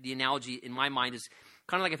 the analogy in my mind is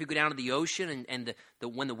kind of like if you go down to the ocean and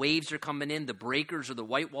when the waves are coming in, the breakers or the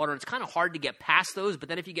white water, it's kind of hard to get past those. But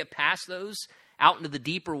then if you get past those out into the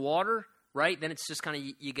deeper water, right, then it's just kind of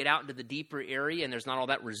you get out into the deeper area and there's not all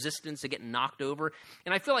that resistance to getting knocked over.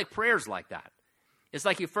 And I feel like prayer's like that. It's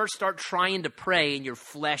like you first start trying to pray in your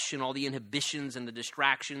flesh and all the inhibitions and the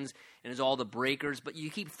distractions and there's all the breakers, but you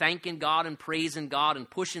keep thanking God and praising God and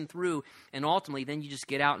pushing through, and ultimately then you just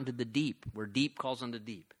get out into the deep, where deep calls unto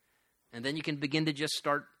deep. And then you can begin to just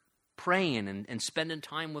start praying and spending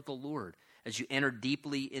time with the Lord as you enter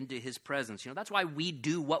deeply into his presence. You know, that's why we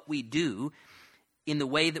do what we do in the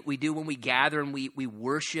way that we do when we gather and we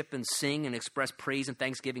worship and sing and express praise and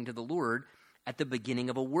thanksgiving to the Lord at the beginning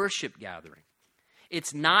of a worship gathering.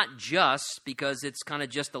 It's not just because it's kind of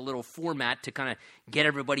just a little format to kind of get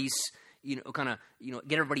everybody's, get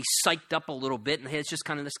everybody psyched up a little bit, and it's just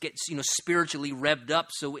kind of, let's get, spiritually revved up.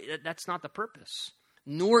 So that's not the purpose.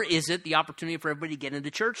 Nor is it the opportunity for everybody to get into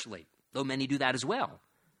church late, though many do that as well.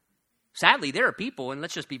 Sadly, there are people, and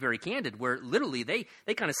let's just be very candid, where literally they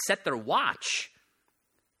kind of set their watch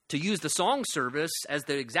to use the song service as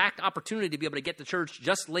the exact opportunity to be able to get to church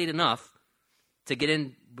just late enough to get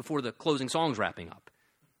in before the closing song's wrapping up.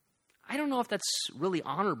 I don't know if that's really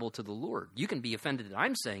honorable to the Lord. You can be offended that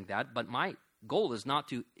I'm saying that, but my goal is not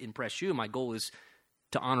to impress you. My goal is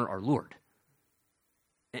to honor our Lord.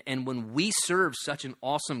 And when we serve such an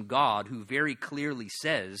awesome God who very clearly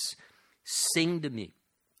says, sing to me,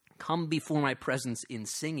 come before my presence in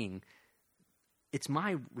singing, it's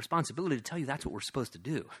my responsibility to tell you that's what we're supposed to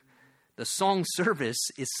do. The song service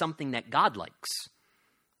is something that God likes,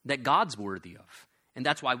 that God's worthy of. And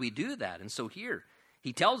that's why we do that. And so here,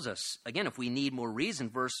 he tells us, again, if we need more reason,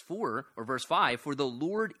 verse 4 or verse 5, for the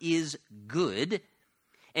Lord is good,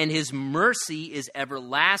 and his mercy is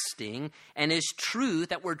everlasting, and his truth,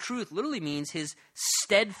 that word truth literally means his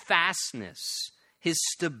steadfastness, his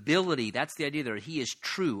stability. That's the idea there. He is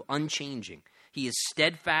true, unchanging. He is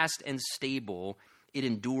steadfast and stable. It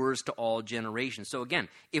endures to all generations. So again,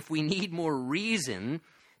 if we need more reason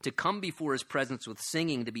to come before his presence with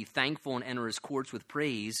singing, to be thankful and enter his courts with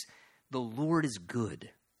praise, the Lord is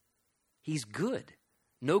good. He's good.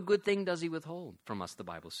 No good thing does he withhold from us, the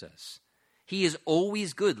Bible says. He is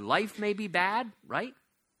always good. Life may be bad, right?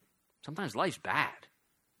 Sometimes life's bad.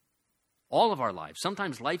 All of our lives.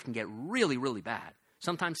 Sometimes life can get really, really bad.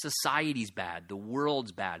 Sometimes society's bad. The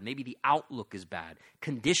world's bad. Maybe the outlook is bad.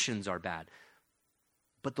 Conditions are bad.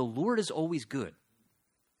 But the Lord is always good.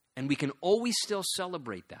 And we can always still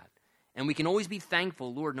celebrate that. And we can always be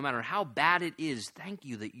thankful, Lord, no matter how bad it is, thank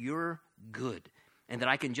you that you're good. and that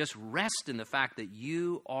I can just rest in the fact that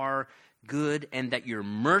you are good and that your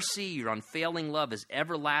mercy, your unfailing love is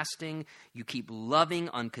everlasting. You keep loving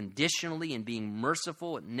unconditionally and being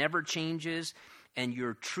merciful. It never changes. And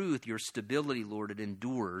your truth, your stability, Lord, it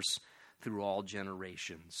endures through all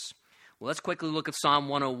generations. Well, let's quickly look at Psalm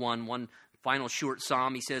 101, one final short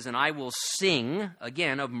psalm. He says, and I will sing,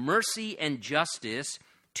 again, of mercy and justice.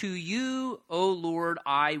 To you, O Lord,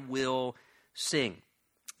 I will sing.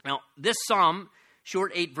 Now, this psalm,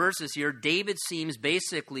 short 8 verses here, David seems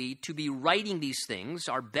basically to be writing these things.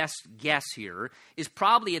 Our best guess here is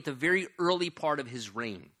probably at the very early part of his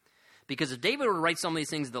reign. Because if David were to write some of these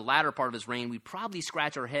things in the latter part of his reign, we'd probably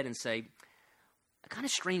scratch our head and say, kind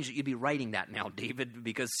of strange that you'd be writing that now, David,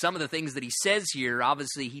 because some of the things that he says here,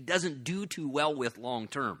 obviously, he doesn't do too well with long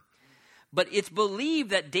term. But it's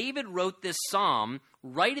believed that David wrote this psalm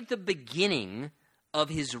right at the beginning of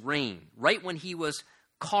his reign, right when he was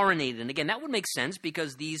coronated. And again, that would make sense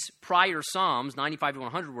because these prior psalms, 95 to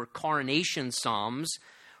 100, were coronation psalms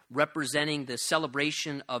representing the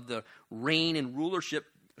celebration of the reign and rulership,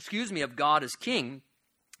 of God as king.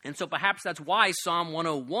 And so perhaps that's why Psalm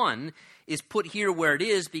 101 is put here where it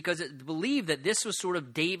is, because it's believed that this was sort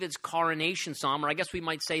of David's coronation psalm, or I guess we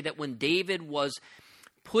might say that when David was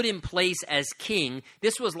put in place as king,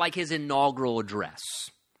 this was like his inaugural address.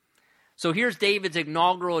 So here's David's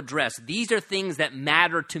inaugural address. These are things that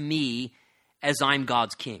matter to me as I'm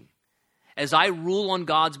God's king. As I rule on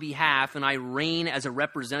God's behalf and I reign as a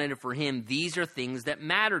representative for him, these are things that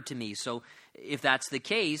matter to me. So if that's the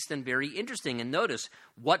case, then very interesting. And notice,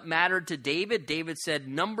 what mattered to David? David said,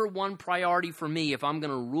 number one priority for me, if I'm going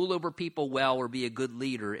to rule over people well or be a good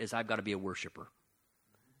leader, is I've got to be a worshiper.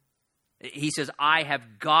 He says, I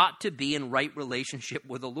have got to be in right relationship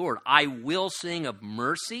with the Lord. I will sing of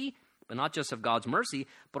mercy, but not just of God's mercy,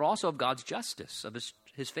 but also of God's justice, of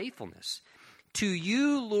his faithfulness. To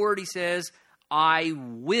you, Lord, he says, I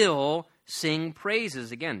will sing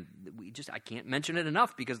praises. Again, I can't mention it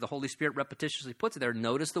enough because the Holy Spirit repetitiously puts it there.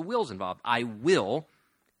 Notice the will's involved. I will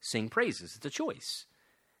sing praises. It's a choice.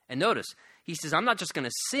 And notice, he says, I'm not just going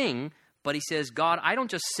to sing, but he says, God, I don't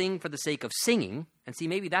just sing for the sake of singing. And see,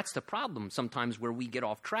 maybe that's the problem sometimes where we get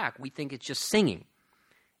off track. We think it's just singing.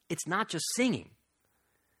 It's not just singing.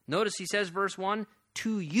 Notice he says, verse 1,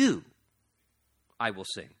 to you I will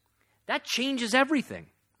sing. That changes everything,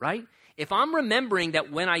 right? If I'm remembering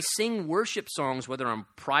that when I sing worship songs, whether I'm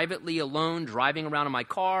privately alone, driving around in my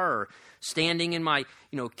car, or standing in my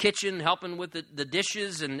kitchen helping with the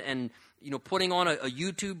dishes and putting on a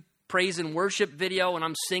YouTube praise and worship video and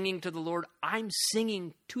I'm singing to the Lord, I'm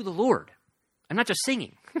singing to the Lord. I'm not just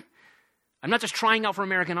singing. I'm not just trying out for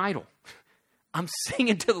American Idol. I'm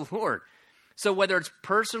singing to the Lord. So whether it's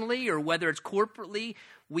personally or whether it's corporately,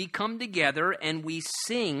 we come together and we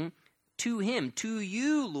sing to him. To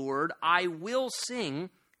you, Lord, I will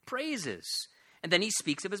sing praises. And then he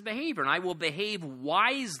speaks of his behavior. And I will behave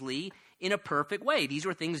wisely in a perfect way. These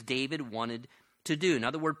were things David wanted to do.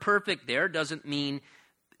 Now, the word perfect there doesn't mean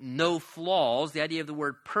no flaws. The idea of the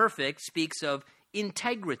word perfect speaks of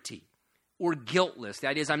integrity or guiltless. The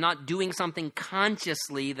idea is I'm not doing something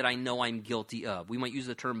consciously that I know I'm guilty of. We might use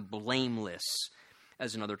the term blameless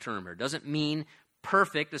as another term here. It doesn't mean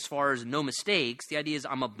perfect as far as no mistakes. The idea is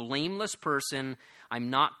I'm a blameless person. I'm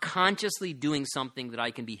not consciously doing something that I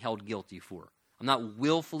can be held guilty for. I'm not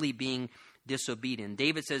willfully being disobedient.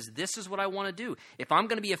 David says, this is what I want to do. If I'm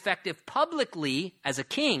going to be effective publicly as a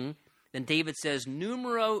king, then David says,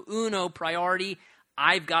 numero uno priority,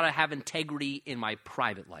 I've got to have integrity in my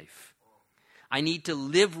private life. I need to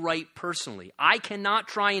live right personally. I cannot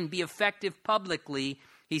try and be effective publicly,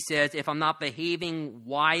 he says, if I'm not behaving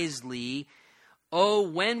wisely. Oh,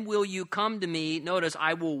 when will you come to me? Notice,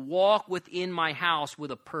 I will walk within my house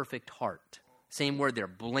with a perfect heart. Same word there,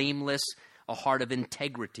 blameless, a heart of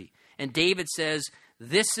integrity. And David says,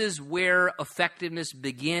 this is where effectiveness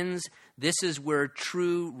begins. This is where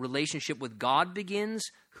true relationship with God begins.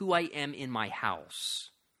 Who I am in my house.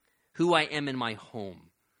 Who I am in my home.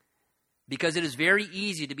 Because it is very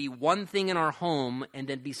easy to be one thing in our home and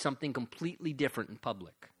then be something completely different in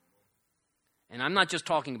public. And I'm not just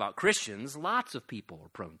talking about Christians. Lots of people are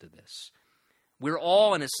prone to this. We're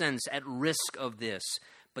all, in a sense, at risk of this.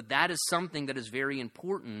 But that is something that is very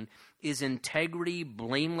important, is integrity,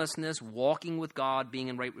 blamelessness, walking with God, being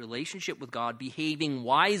in right relationship with God, behaving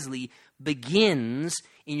wisely begins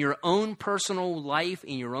in your own personal life,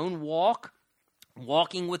 in your own walk,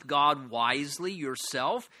 walking with God wisely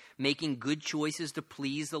yourself, making good choices to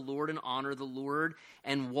please the Lord and honor the Lord,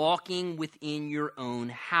 and walking within your own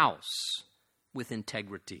house with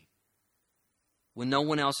integrity. when no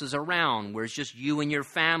one else is around, where it's just you and your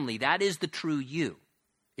family. That is the true you.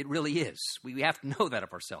 It really is. We have to know that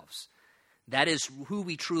of ourselves. That is who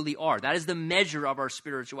we truly are. That is the measure of our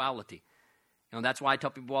spirituality. That's why I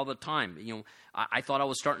tell people all the time, I thought I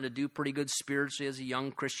was starting to do pretty good spiritually as a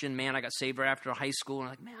young Christian man. I got saved right after high school. And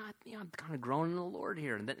I'm like, man, I'm kind of growing in the Lord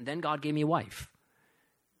here. And then God gave me a wife.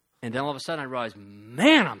 And then all of a sudden I realized,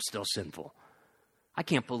 man, I'm still sinful. I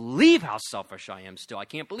can't believe how selfish I am still. I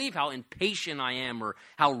can't believe how impatient I am or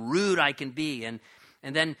how rude I can be. And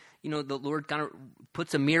then, the Lord kind of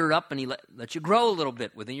puts a mirror up and he lets you grow a little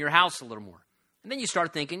bit within your house a little more. And then you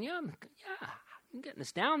start thinking, I'm getting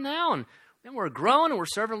this down now. And then we're growing and we're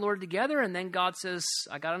serving the Lord together. And then God says,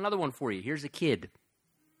 I got another one for you. Here's a kid.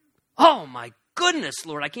 Oh, my goodness,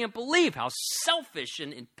 Lord. I can't believe how selfish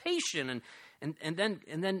and impatient. And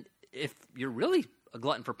then if you're really a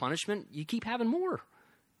glutton for punishment, you keep having more.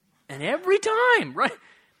 And every time, right?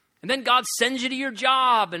 And then God sends you to your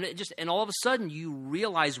job. And all of a sudden you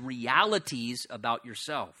realize realities about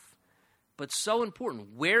yourself. But so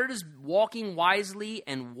important. Where does walking wisely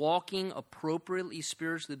and walking appropriately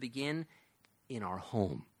spiritually begin? In our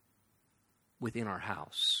home, within our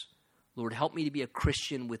house. Lord, help me to be a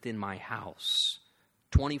Christian within my house,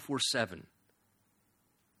 24/7.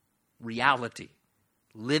 Reality,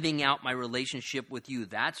 living out my relationship with you.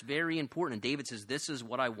 That's very important. And David says, this is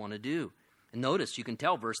what I want to do. And notice, you can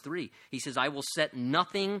tell, verse 3. He says, I will set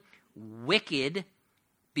nothing wicked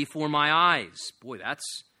before my eyes. Boy,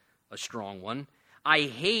 that's a strong one. I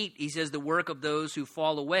hate, he says, the work of those who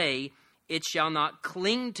fall away. It shall not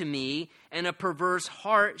cling to me, and a perverse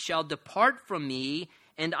heart shall depart from me,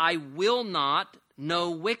 and I will not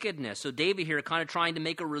know wickedness. So David here kind of trying to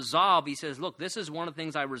make a resolve. He says, look, this is one of the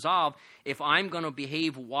things I resolve. If I'm going to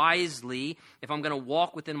behave wisely, if I'm going to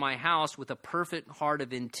walk within my house with a perfect heart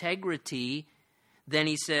of integrity, then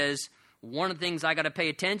he says, one of the things I got to pay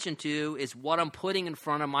attention to is what I'm putting in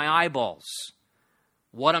front of my eyeballs.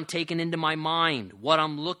 What I'm taking into my mind, what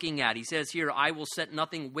I'm looking at. He says here, I will set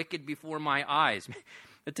nothing wicked before my eyes.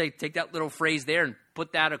 Take that little phrase there and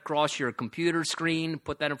put that across your computer screen,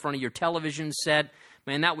 put that in front of your television set.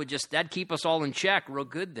 Man, that'd keep us all in check real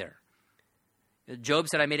good there. Job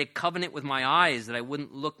said, I made a covenant with my eyes that I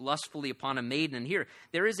wouldn't look lustfully upon a maiden. And here,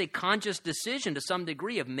 there is a conscious decision to some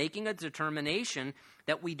degree of making a determination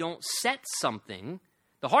that we don't set something.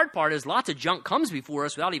 The hard part is lots of junk comes before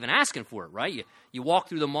us without even asking for it, right? You walk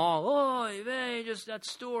through the mall, oh, hey, just that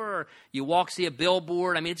store. You see a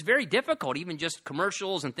billboard. I mean, it's very difficult, even just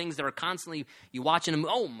commercials and things that are constantly, you watching them,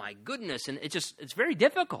 oh my goodness. And it's very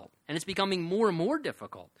difficult. And it's becoming more and more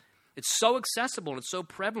difficult. It's so accessible and it's so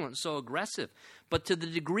prevalent, so aggressive. But to the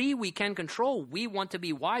degree we can control, we want to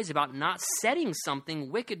be wise about not setting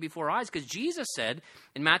something wicked before our eyes. Because Jesus said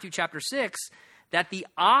in Matthew chapter 6, that the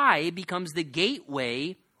eye becomes the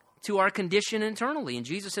gateway to our condition internally. And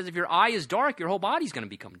Jesus says if your eye is dark, your whole body's going to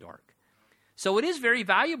become dark. So it is very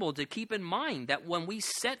valuable to keep in mind that when we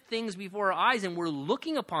set things before our eyes and we're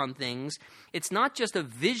looking upon things, it's not just a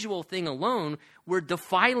visual thing alone. We're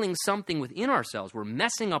defiling something within ourselves. We're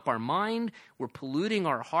messing up our mind. We're polluting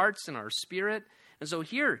our hearts and our spirit. And so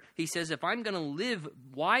here he says, if I'm going to live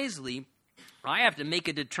wisely, I have to make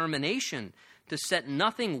a determination to set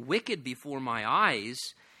nothing wicked before my eyes,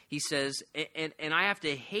 he says, and I have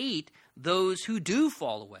to hate those who do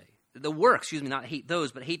fall away. Not hate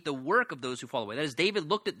those, but hate the work of those who fall away. That is, David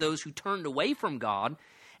looked at those who turned away from God,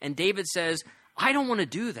 and David says, I don't want to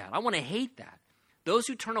do that. I want to hate that. Those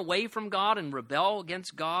who turn away from God and rebel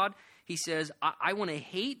against God, he says, I want to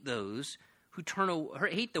hate those who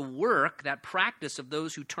hate the work, that practice of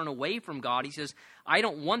those who turn away from God. He says, I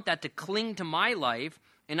don't want that to cling to my life.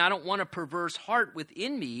 And I don't want a perverse heart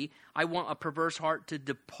within me. I want a perverse heart to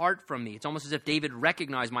depart from me. It's almost as if David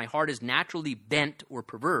recognized my heart is naturally bent or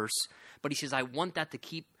perverse. But he says, I want that to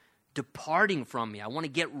keep departing from me. I want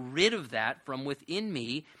to get rid of that from within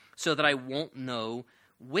me so that I won't know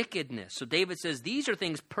wickedness. So David says, these are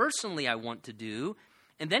things personally I want to do.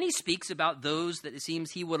 And then he speaks about those that it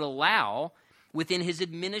seems he would allow within his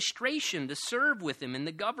administration to serve with him in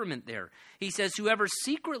the government there. He says, whoever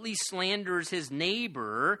secretly slanders his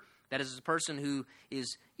neighbor, that is a person who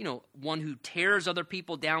is, one who tears other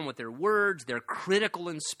people down with their words, they're critical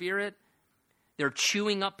in spirit, they're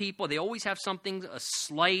chewing up people, they always have something, a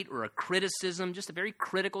slight or a criticism, just a very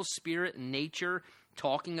critical spirit and nature,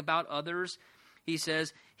 talking about others. He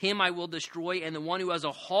says, him I will destroy, and the one who has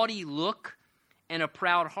a haughty look and a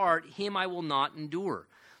proud heart, him I will not endure.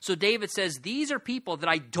 So David says, these are people that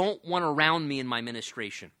I don't want around me in my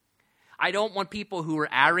ministration. I don't want people who are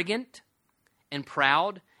arrogant and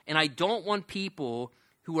proud, and I don't want people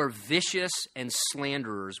who are vicious and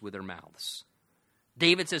slanderers with their mouths.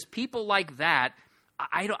 David says, people like that,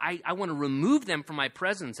 I want to remove them from my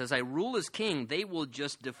presence. As I rule as king, they will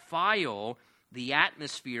just defile the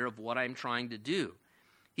atmosphere of what I'm trying to do.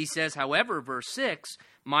 He says, however, verse 6,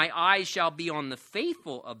 my eyes shall be on the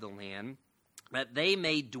faithful of the land, that they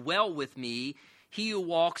may dwell with me. He who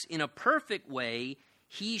walks in a perfect way,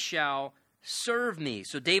 he shall serve me.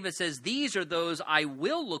 So David says, these are those I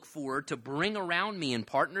will look for to bring around me in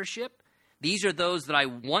partnership. These are those that I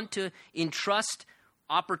want to entrust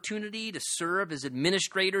opportunity to serve as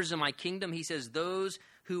administrators in my kingdom. He says, those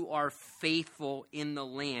who are faithful in the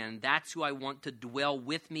land, that's who I want to dwell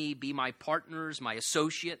with me, be my partners, my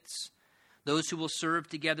associates, those who will serve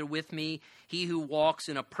together with me. He who walks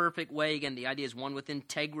in a perfect way, again, the idea is one with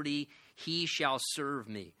integrity, he shall serve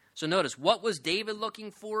me. So notice, what was David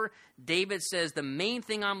looking for? David says, the main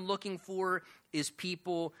thing I'm looking for is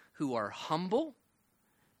people who are humble,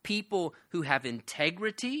 people who have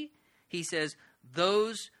integrity. He says,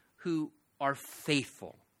 those who are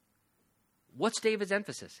faithful. What's David's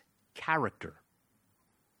emphasis? Character.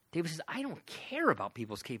 David says, I don't care about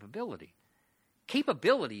people's capability.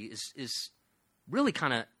 Capability is really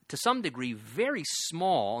kind of, to some degree, very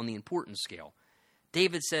small on the importance scale.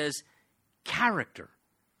 David says, character.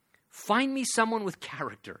 Find me someone with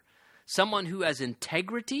character. Someone who has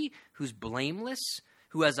integrity, who's blameless,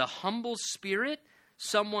 who has a humble spirit.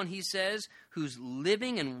 Someone, he says, who's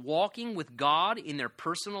living and walking with God in their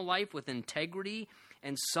personal life with integrity,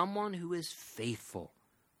 and someone who is faithful,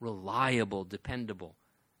 reliable, dependable.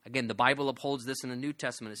 Again, the Bible upholds this in the New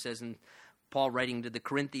Testament. It says in Paul writing to the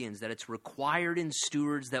Corinthians that it's required in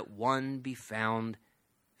stewards that one be found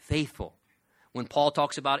faithful. When Paul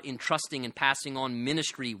talks about entrusting and passing on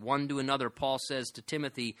ministry one to another, Paul says to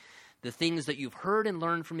Timothy, the things that you've heard and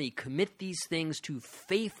learned from me, commit these things to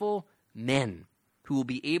faithful men who will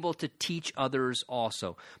be able to teach others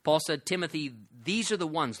also. Paul said, Timothy, these are the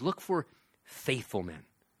ones. Look for faithful men,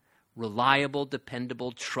 reliable,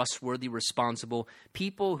 dependable, trustworthy, responsible,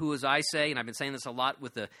 people who, as I say, and I've been saying this a lot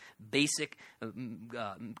with the basic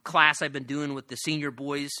class I've been doing with the senior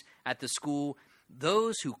boys at the school,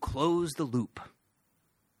 those who close the loop.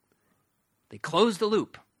 They close the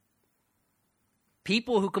loop.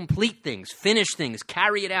 People who complete things, finish things,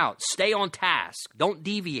 carry it out, stay on task, don't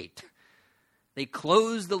deviate. They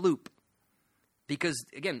close the loop because,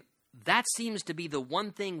 again, that seems to be the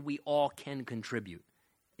one thing we all can contribute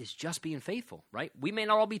is just being faithful, right? We may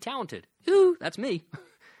not all be talented. Ooh, that's me.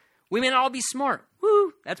 We may not all be smart.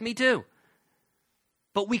 Woo, that's me too.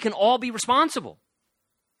 But we can all be responsible.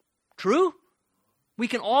 True? We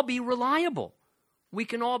can all be reliable. We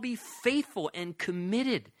can all be faithful and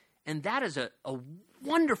committed. And that is a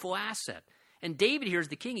wonderful asset. And David here is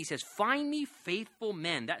the king. He says, find me faithful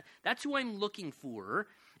men. That's who I'm looking for.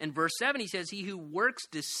 And verse 7, he says, he who works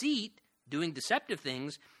deceit, doing deceptive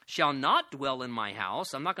things, shall not dwell in my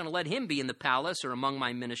house. I'm not going to let him be in the palace or among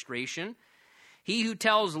my ministration. He who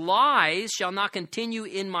tells lies shall not continue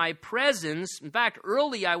in my presence. In fact,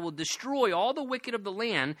 early I will destroy all the wicked of the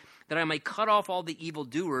land, that I may cut off all the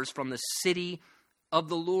evildoers from the city of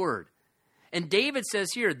the Lord. And David says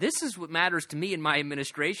here, this is what matters to me in my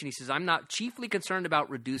administration. He says, I'm not chiefly concerned about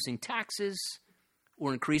reducing taxes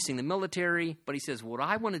or increasing the military, but he says, what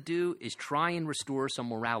I want to do is try and restore some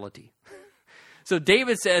morality. So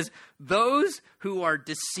David says, those who are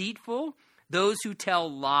deceitful, those who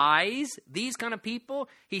tell lies, these kind of people,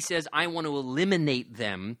 he says, I want to eliminate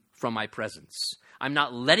them from my presence. I'm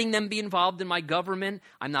not letting them be involved in my government.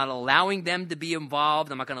 I'm not allowing them to be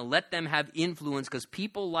involved. I'm not going to let them have influence because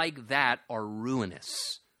people like that are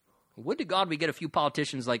ruinous. Would to God we get a few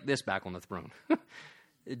politicians like this back on the throne.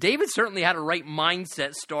 David certainly had a right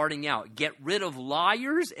mindset starting out. Get rid of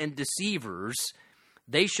liars and deceivers.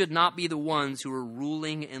 They should not be the ones who are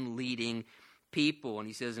ruling and leading people. And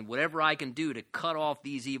he says, and whatever I can do to cut off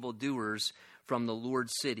these evildoers from the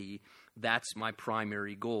Lord's city, that's my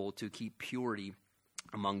primary goal, to keep purity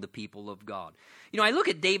among the people of God. You know, I look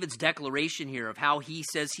at David's declaration here of how he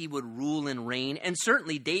says he would rule and reign, and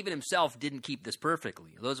certainly David himself didn't keep this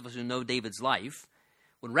perfectly. Those of us who know David's life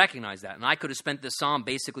would recognize that. And I could have spent this psalm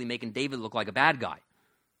basically making David look like a bad guy.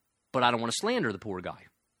 But I don't want to slander the poor guy.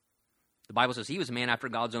 The Bible says he was a man after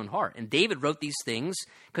God's own heart. And David wrote these things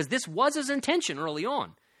because this was his intention early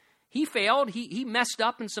on. He failed. He messed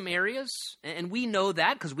up in some areas, and we know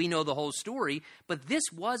that because we know the whole story. But this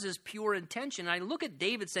was his pure intention. And I look at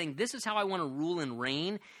David saying, this is how I want to rule and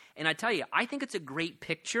reign. And I tell you, I think it's a great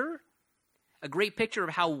picture of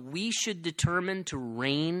how we should determine to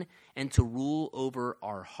reign and to rule over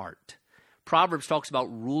our heart. Proverbs talks about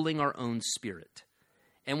ruling our own spirit.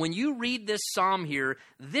 And when you read this psalm here,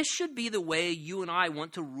 this should be the way you and I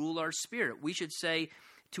want to rule our spirit. We should say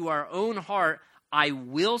to our own heart, I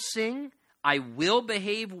will sing, I will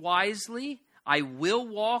behave wisely, I will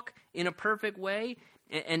walk in a perfect way.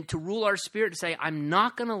 And to rule our spirit, to say, I'm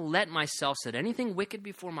not going to let myself set anything wicked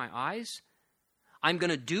before my eyes. I'm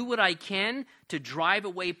going to do what I can to drive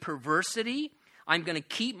away perversity. I'm going to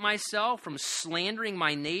keep myself from slandering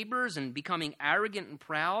my neighbors and becoming arrogant and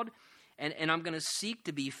proud. And I'm going to seek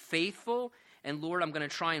to be faithful. And Lord, I'm going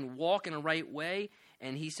to try and walk in a right way.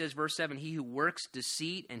 And he says, verse 7, he who works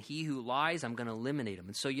deceit and he who lies, I'm going to eliminate him.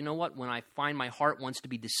 And so you know what? When I find my heart wants to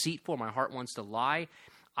be deceitful, my heart wants to lie,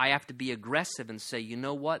 I have to be aggressive and say, you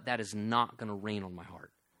know what? That is not going to reign on my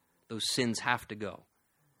heart. Those sins have to go.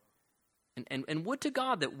 And would to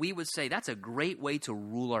God that we would say that's a great way to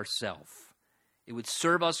rule ourselves. It would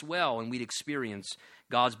serve us well and we'd experience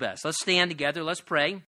God's best. Let's stand together. Let's pray.